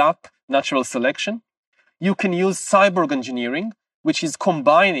speed up natural selection. You can use cyborg engineering, which is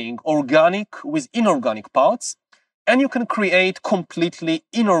combining organic with inorganic parts. And you can create completely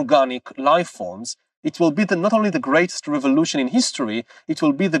inorganic life forms. It will be not only the greatest revolution in history, it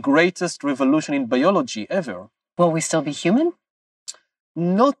will be the greatest revolution in biology ever. Will we still be human?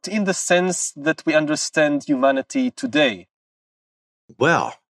 Not in the sense that we understand humanity today.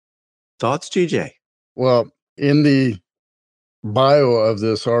 Well, thoughts, GJ? Well, in the bio of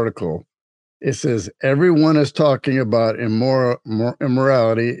this article, it says everyone is talking about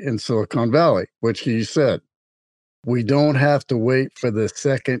immorality in Silicon Valley, which he said. We don't have to wait for the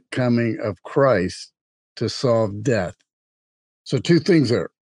second coming of Christ to solve death. So 2 things there.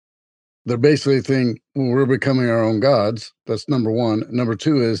 They're basically saying we're becoming our own gods. That's number 1. Number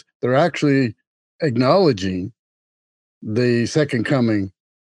 2 is they're actually acknowledging the second coming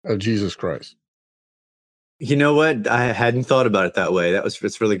of Jesus Christ. You know what? I hadn't thought about it that way.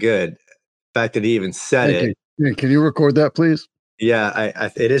 It's really good. The fact that he even said it. Can you record that, please? Yeah,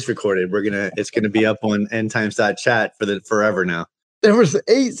 it is recorded. It's gonna be up on ENDTIMES.chat for forever now. There was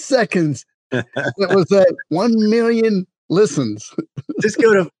 8 seconds. That was at 1 million listens. Just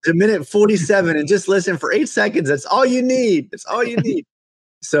go to minute 47 and just listen for 8 seconds. That's all you need. That's all you need.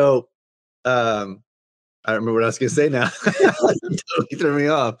 So, I don't remember what I was gonna say now. You threw me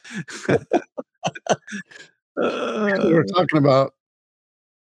off. We're talking about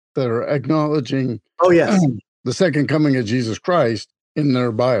that are acknowledging. Oh yes. The second coming of Jesus Christ in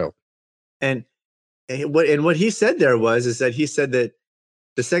their bio. And what he said there is that he said that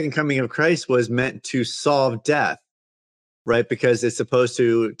the second coming of Christ was meant to solve death, right? Because it's supposed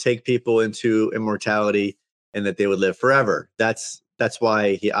to take people into immortality and that they would live forever. That's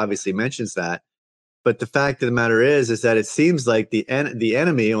why he obviously mentions that. But the fact of the matter is that it seems like the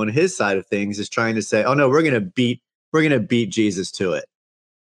enemy on his side of things is trying to say, oh no, we're gonna beat Jesus to it.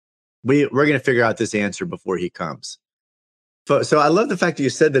 We're going to figure out this answer before he comes. So I love the fact that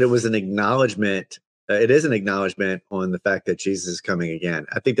you said that it was an acknowledgement. It is an acknowledgement on the fact that Jesus is coming again.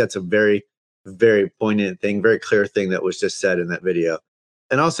 I think that's a very, very poignant thing, very clear thing that was just said in that video.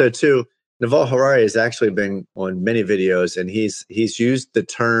 And also, too, Naval Harari has actually been on many videos, and he's used the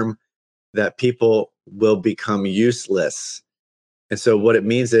term that people will become useless. And so what it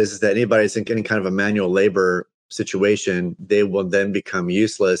means is that anybody that's in any kind of a manual labor situation, they will then become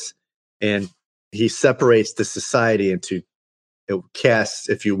useless. And he separates the society into castes,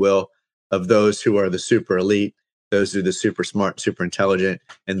 if you will, of those who are the super elite, those who are the super smart, super intelligent,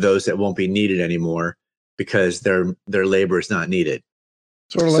 and those that won't be needed anymore because their labor is not needed.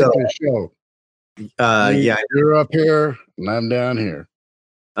 Sort of like this show. Yeah, you're up here and I'm down here.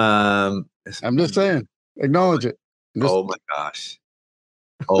 I'm just saying, acknowledge it. Oh my gosh.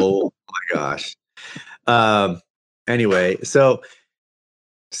 Oh my gosh. Anyway, so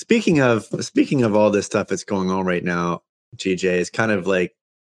speaking of all this stuff that's going on right now, GJ, is kind of like,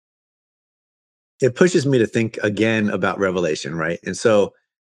 it pushes me to think again about Revelation, right? And so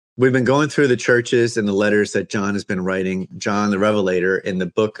we've been going through the churches and the letters that John has been writing, John the Revelator, in the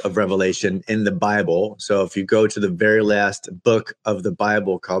book of Revelation in the Bible. So if you go to the very last book of the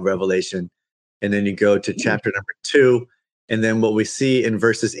Bible called Revelation, and then you go to chapter number 2, and then what we see in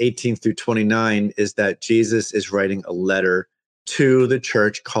verses 18 through 29 is that Jesus is writing a letter to the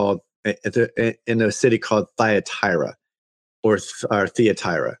church called in a city called Thyatira or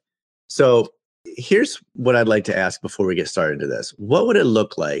Thyatira. So here's what I'd like to ask before we get started into this. What would it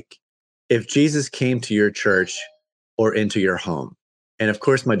look like if Jesus came to your church or into your home? And of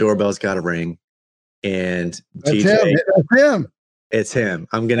course, my doorbell's got to ring. And that's GJ, him. It's him.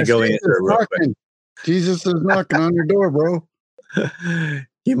 I'm going to go answer it real quick. Jesus is knocking on your door, bro.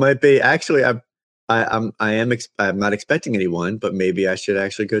 You might be. Actually, I'm not expecting anyone, but maybe I should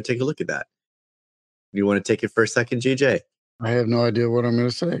actually go take a look at that. You want to take it for a second, GJ? I have no idea what I'm going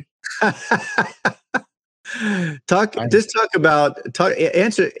to say. Answer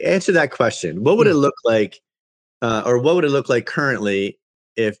that question. What would it look like, or what would it look like currently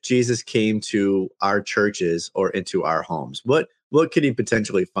if Jesus came to our churches or into our homes? What could he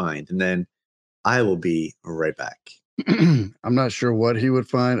potentially find? And then I will be right back. I'm not sure what he would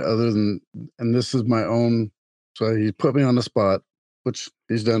find other than, and this is my own, so he put me on the spot, which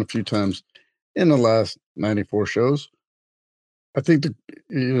he's done a few times in the last 94 shows. I think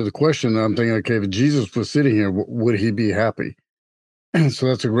the question I'm thinking, okay, if Jesus was sitting here, would he be happy? And so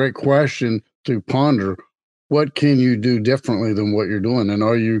that's a great question to ponder. What can you do differently than what you're doing? And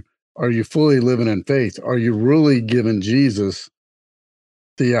are you fully living in faith? Are you really giving Jesus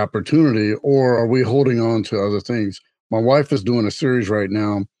the opportunity, or are we holding on to other things? My wife is doing a series right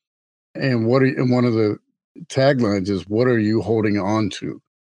now, and one of the taglines is, "What are you holding on to?"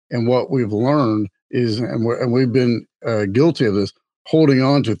 And what we've learned is, and we've been guilty of this, holding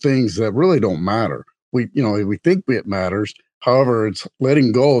on to things that really don't matter. We think it matters. However, it's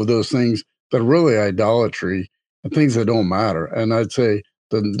letting go of those things that are really idolatry and things that don't matter. And I'd say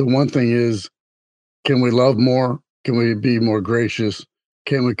the one thing is, can we love more? Can we be more gracious?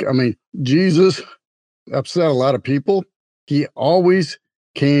 Jesus upset a lot of people. He always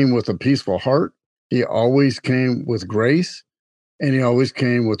came with a peaceful heart. He always came with grace, and he always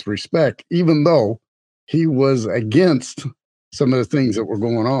came with respect, even though he was against some of the things that were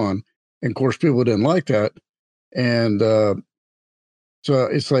going on. And of course, people didn't like that. And so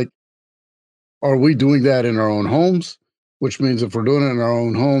it's like, are we doing that in our own homes? Which means if we're doing it in our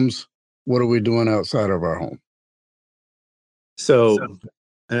own homes, what are we doing outside of our home? So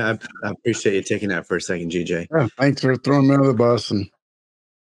I appreciate you taking that for a second, GJ. Yeah, thanks for throwing me under the bus. And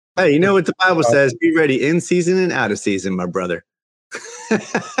hey, you know what the Bible says? Be ready in season and out of season, my brother.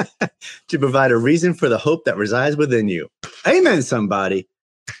 To provide a reason for the hope that resides within you. Amen, somebody.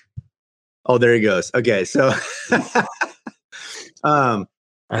 Oh, there he goes. Okay, so I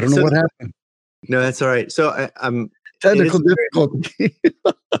don't know what happened. No, that's all right. So I'm technical difficulty.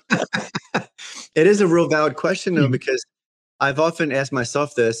 It is a real valid question, though, because I've often asked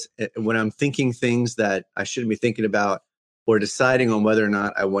myself this when I'm thinking things that I shouldn't be thinking about, or deciding on whether or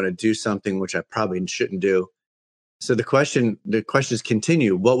not I want to do something which I probably shouldn't do. So the questions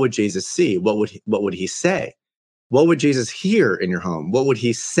continue. What would Jesus see? What would he say? What would Jesus hear in your home? What would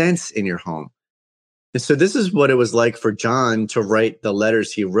he sense in your home? And so this is what it was like for John to write the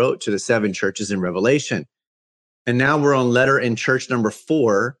letters he wrote to the 7 churches in Revelation. And now we're on letter in church number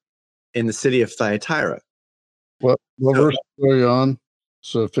 4 in the city of Thyatira. What verse are you on?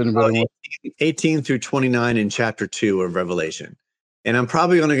 So if anybody wants 18 through 29 in chapter 2 of Revelation. And I'm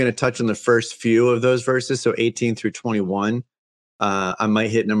probably only going to touch on the first few of those verses, so 18 through 21. I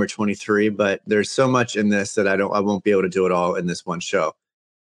might hit number 23, but there's so much in this that I won't be able to do it all in this one show.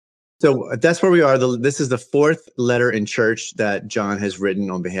 So that's where we are. This is the 4th letter in church that John has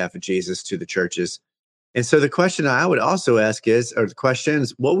written on behalf of Jesus to the churches. And so the question I would also ask is, or the question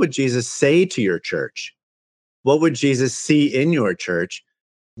is, what would Jesus say to your church? What would Jesus see in your church?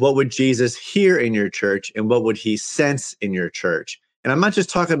 What would Jesus hear in your church? And what would he sense in your church? And I'm not just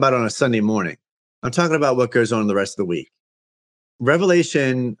talking about on a Sunday morning. I'm talking about what goes on the rest of the week.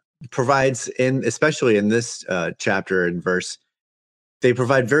 Revelation provides, especially in this chapter and verse, they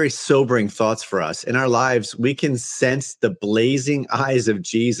provide very sobering thoughts for us. In our lives, we can sense the blazing eyes of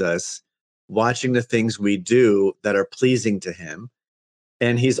Jesus watching the things we do that are pleasing to him.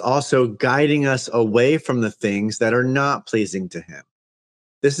 And he's also guiding us away from the things that are not pleasing to him.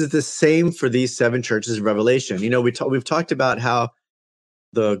 This is the same for these 7 churches of Revelation. You know, we've talked about how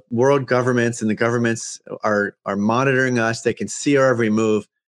the world governments and the governments are monitoring us. They can see our every move.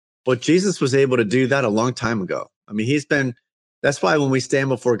 Well, Jesus was able to do that a long time ago. I mean, that's why when we stand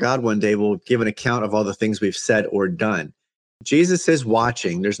before God one day, we'll give an account of all the things we've said or done. Jesus is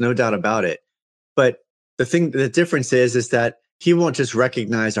watching. There's no doubt about it. But the difference is that he won't just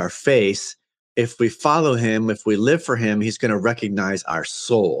recognize our face. If we follow him, if we live for him, he's going to recognize our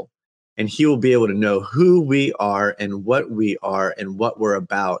soul. And he will be able to know who we are and what we're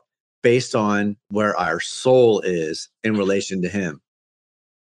about based on where our soul is in relation to him.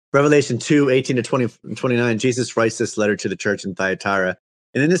 Revelation 2:18-29, Jesus writes this letter to the church in Thyatira.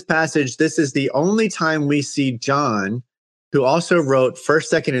 And in this passage, this is the only time we see John, who also wrote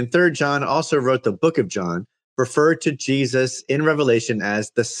 1st, 2nd, and 3rd John, also wrote the book of John, refer to Jesus in Revelation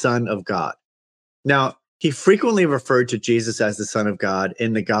as the Son of God. Now, he frequently referred to Jesus as the Son of God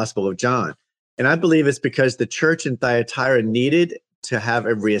in the Gospel of John. And I believe it's because the church in Thyatira needed to have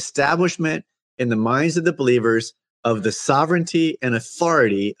a reestablishment in the minds of the believers of the sovereignty and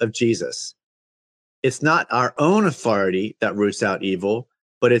authority of Jesus. It's not our own authority that roots out evil,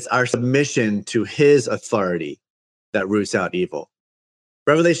 but it's our submission to his authority that roots out evil.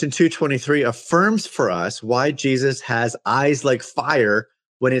 Revelation 2:23 affirms for us why Jesus has eyes like fire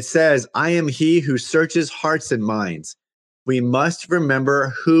when it says, I am he who searches hearts and minds. We must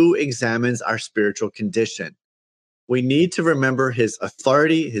remember who examines our spiritual condition. We need to remember his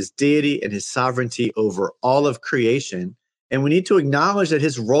authority, his deity, and his sovereignty over all of creation. And we need to acknowledge that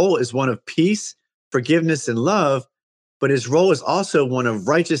his role is one of peace, forgiveness, and love, but his role is also one of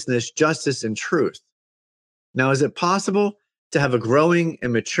righteousness, justice, and truth. Now, is it possible to have a growing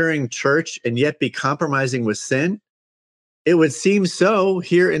and maturing church and yet be compromising with sin? It would seem so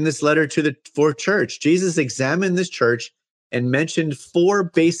here in this letter to the 4th church. Jesus examined this church and mentioned 4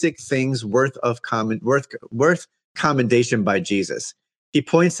 basic things worth commendation by Jesus. He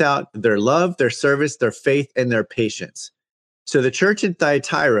points out their love, their service, their faith, and their patience. So the church in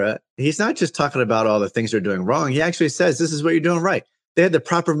Thyatira, he's not just talking about all the things they're doing wrong. He actually says, this is what you're doing right. They had the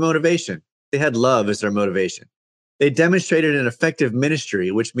proper motivation. They had love as their motivation. They demonstrated an effective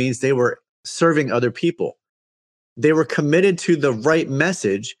ministry, which means they were serving other people. They were committed to the right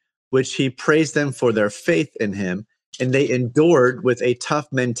message, which he praised them for their faith in him. And they endured with a tough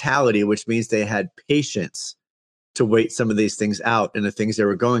mentality, which means they had patience to wait some of these things out and the things they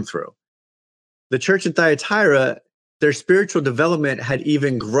were going through. The church in Thyatira, their spiritual development had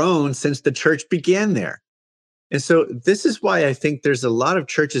even grown since the church began there. And so this is why I think there's a lot of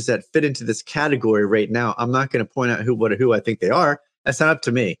churches that fit into this category right now. I'm not going to point out who I think they are. That's not up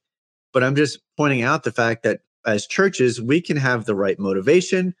to me. But I'm just pointing out the fact that as churches, we can have the right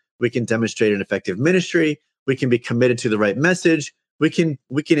motivation. We can demonstrate an effective ministry. We can be committed to the right message. We can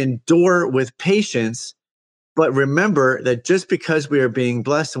endure with patience. But remember that just because we are being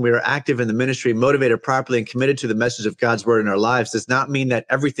blessed and we are active in the ministry, motivated properly and committed to the message of God's word in our lives does not mean that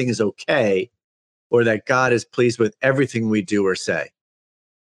everything is okay or that God is pleased with everything we do or say.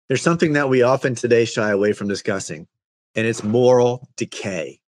 There's something that we often today shy away from discussing, and it's moral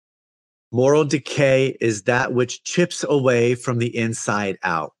decay. Moral decay is that which chips away from the inside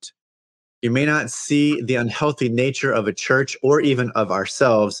out. You may not see the unhealthy nature of a church or even of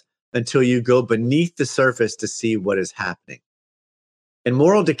ourselves until you go beneath the surface to see what is happening. And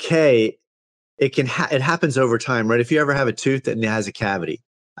moral decay, it happens over time, right? If you ever have a tooth that has a cavity.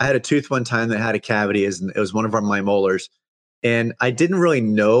 I had a tooth one time that had a cavity. It was one of my molars. And I didn't really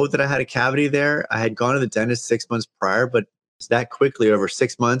know that I had a cavity there. I had gone to the dentist 6 months prior, but that quickly, over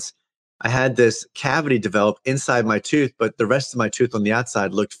 6 months, I had this cavity develop inside my tooth, but the rest of my tooth on the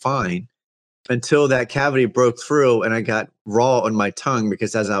outside looked fine until that cavity broke through and I got raw on my tongue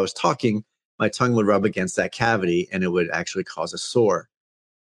because as I was talking, my tongue would rub against that cavity and it would actually cause a sore.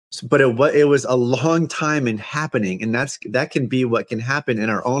 But it was a long time in happening, and that can be what can happen in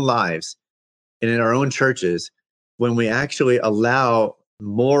our own lives and in our own churches when we actually allow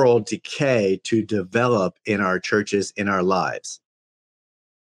moral decay to develop in our churches, in our lives.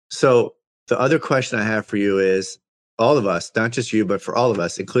 So the other question I have for you is, all of us, not just you, but for all of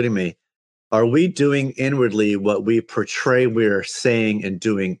us, including me, are we doing inwardly what we portray we're saying and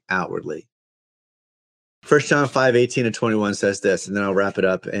doing outwardly? 1 John 5:18-21 says this, and then I'll wrap it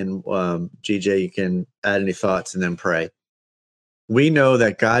up. And GJ, you can add any thoughts and then pray. We know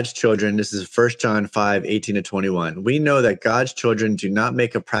that God's children, this is 1 John 5:18-21. We know that God's children do not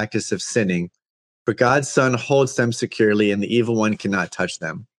make a practice of sinning, for God's Son holds them securely, and the evil one cannot touch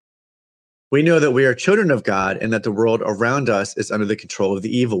them. We know that we are children of God and that the world around us is under the control of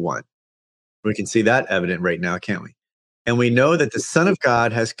the evil one. We can see that evident right now, can't we? And we know that the Son of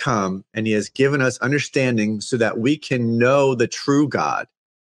God has come and he has given us understanding so that we can know the true God.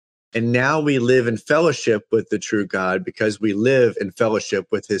 And now we live in fellowship with the true God because we live in fellowship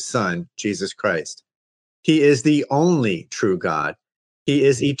with his Son, Jesus Christ. He is the only true God. He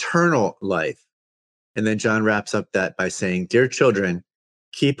is eternal life. And then John wraps up that by saying, dear children,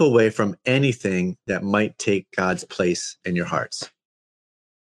 keep away from anything that might take God's place in your hearts.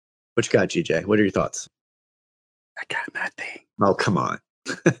 What you got, GJ? What are your thoughts? I got nothing. Oh, come on.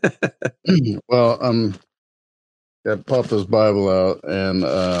 Well, I popped his Bible out,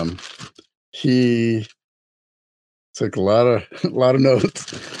 and he took a lot of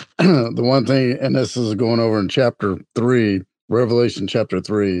notes. The one thing, and this is going over in chapter 3, Revelation chapter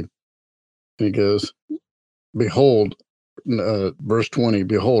 3. He goes, behold, verse 20,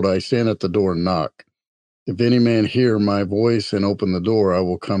 behold, I stand at the door and knock. If any man hear my voice and open the door, I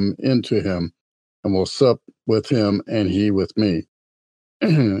will come into him and will sup with him and he with me.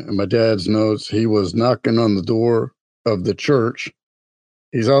 In my dad's notes, he was knocking on the door of the church.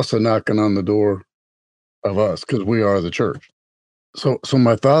 He's also knocking on the door of us because we are the church. So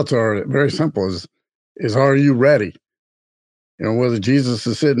my thoughts are very simple: is are you ready? You know, whether Jesus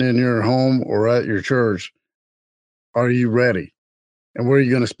is sitting in your home or at your church, are you ready? And where are you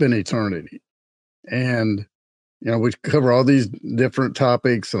going to spend eternity? And you know, we cover all these different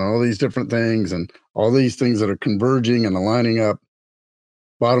topics and all these different things and all these things that are converging and aligning up.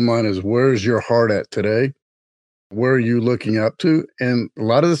 Bottom line is, where's your heart at today? Where are you looking up to? And a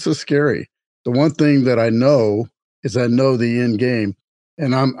lot of this is scary. The one thing that I know is I know the end game.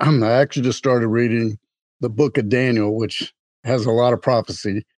 And I actually just started reading the book of Daniel, which has a lot of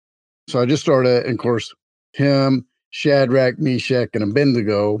prophecy. So I just started, and of course, him, Shadrach, Meshach, and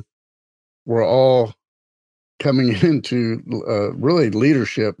Abednego were all coming into really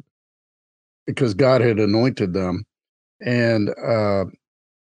leadership because God had anointed them. And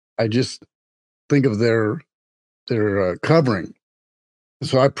I just think of their covering.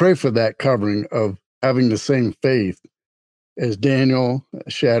 So I pray for that covering of having the same faith as Daniel,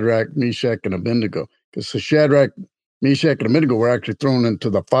 Shadrach, Meshach, and Abednego. Because Shadrach, Meshach, and Abednego were actually thrown into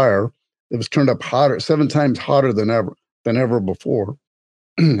the fire. It was turned up hotter, 7 times hotter than ever before.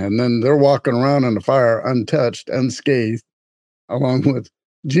 And then they're walking around in the fire untouched, unscathed, along with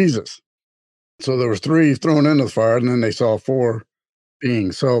Jesus. So there was 3 thrown into the fire, and then they saw 4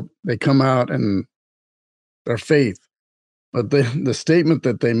 beings. So they come out and their faith. But the statement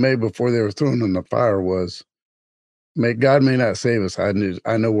that they made before they were thrown in the fire was, God may not save us. I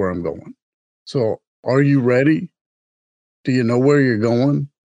know where I'm going. So are you ready? Do you know where you're going?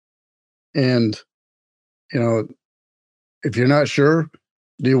 And, you know, if you're not sure,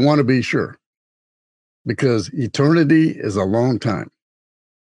 do you want to be sure? Because eternity is a long time.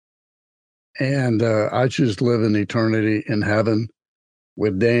 And I choose to live in eternity in heaven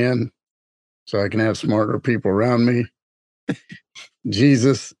with Dan, so I can have smarter people around me.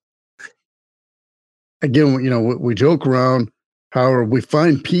 Jesus. Again, you know, we joke around. However, we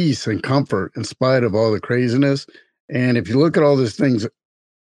find peace and comfort in spite of all the craziness. And if you look at all these things,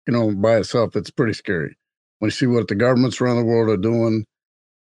 you know, by itself, it's pretty scary. When you see what the governments around the world are doing,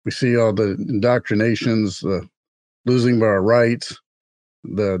 we see all the indoctrinations, the losing of our rights,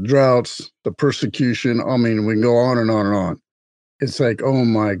 the droughts, the persecution. I mean, we can go on and on and on. It's like, oh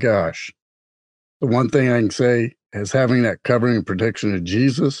my gosh. The one thing I can say is having that covering and protection of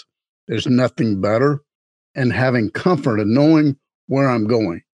Jesus, there's nothing better. And having comfort and knowing where I'm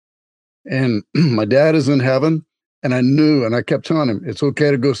going. And my dad is in heaven, and I knew, and I kept telling him, it's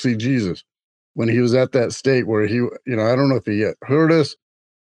okay to go see Jesus. When he was at that state where he, you know, I don't know if he heard us.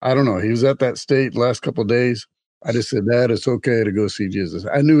 I don't know. He was at that state last couple of days. I just said, Dad, it's okay to go see Jesus.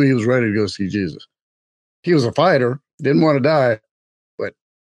 I knew he was ready to go see Jesus. He was a fighter, didn't want to die, but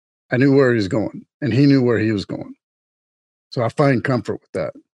I knew where he was going, and he knew where he was going. So I find comfort with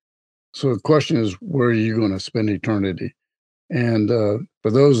that. So the question is, where are you going to spend eternity? And for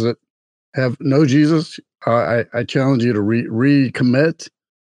those that know Jesus, I challenge you to recommit,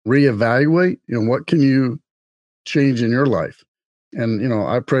 reevaluate. You know, what can you change in your life? And you know,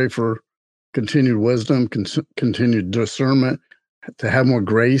 I pray for continued wisdom, continued discernment, to have more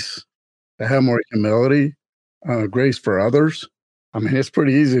grace, to have more humility, grace for others. I mean, it's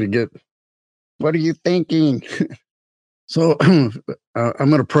pretty easy to get, what are you thinking? So I'm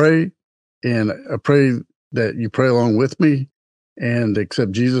going to pray, and I pray that you pray along with me and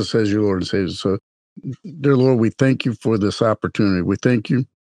accept Jesus as your Lord and Savior. So, dear Lord, we thank you for this opportunity. We thank you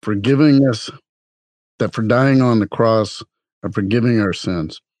for giving us that, for dying on the cross and forgiving our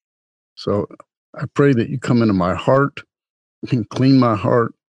sins. So I pray that you come into my heart and clean my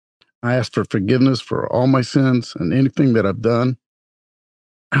heart. I ask for forgiveness for all my sins and anything that I've done.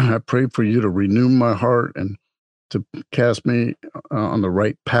 I pray for you to renew my heart and to cast me on the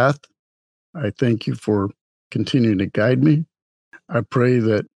right path. I thank you for continuing to guide me. I pray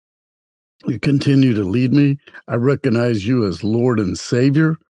that you continue to lead me. I recognize you as Lord and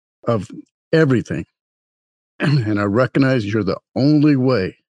Savior of everything. And I recognize you're the only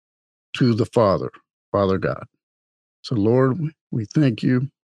way to the Father, Father God. So, Lord, we thank you.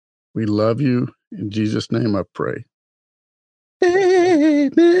 We love you. In Jesus' name I pray.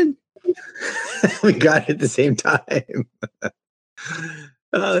 Amen. We got it at the same time.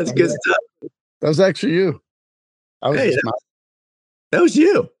 Oh, that's good stuff. That was actually you. I was Hey, just that was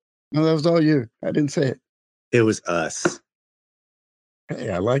you. No, that was all you. I didn't say it. It was us. Hey,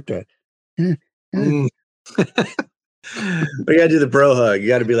 I like that. Mm. We got to do the bro hug. You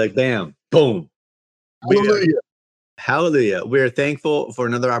got to be like, bam, boom. Hallelujah. Hallelujah. We're thankful for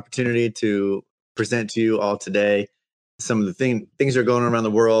another opportunity to present to you all today some of the things that are going on around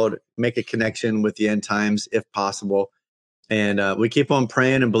the world, make a connection with the end times if possible. And we keep on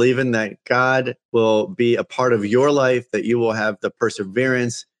praying and believing that God will be a part of your life, that you will have the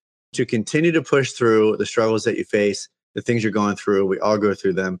perseverance to continue to push through the struggles that you face, the things you're going through. We all go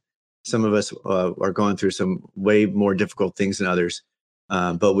through them. Some of us are going through some way more difficult things than others.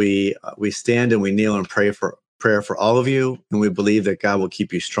 But we stand and we kneel and pray for all of you. And we believe that God will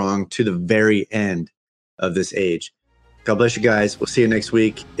keep you strong to the very end of this age. God bless you guys. We'll see you next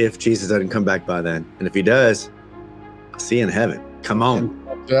week if Jesus doesn't come back by then. And if he does, I'll see you in heaven. Come on.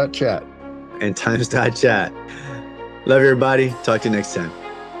 Chat. And times.chat. Love you, everybody. Talk to you next time.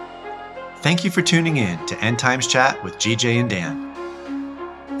 Thank you for tuning in to End Times Chat with GJ and Dan.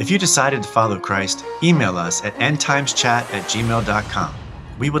 If you decided to follow Christ, email us at endtimeschat@gmail.com.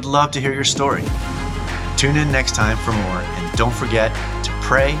 We would love to hear your story. Tune in next time for more, and don't forget to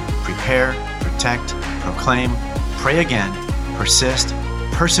pray, prepare, protect, proclaim, pray again, persist,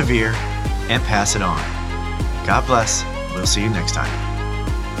 persevere, and pass it on. God bless. We'll see you next time.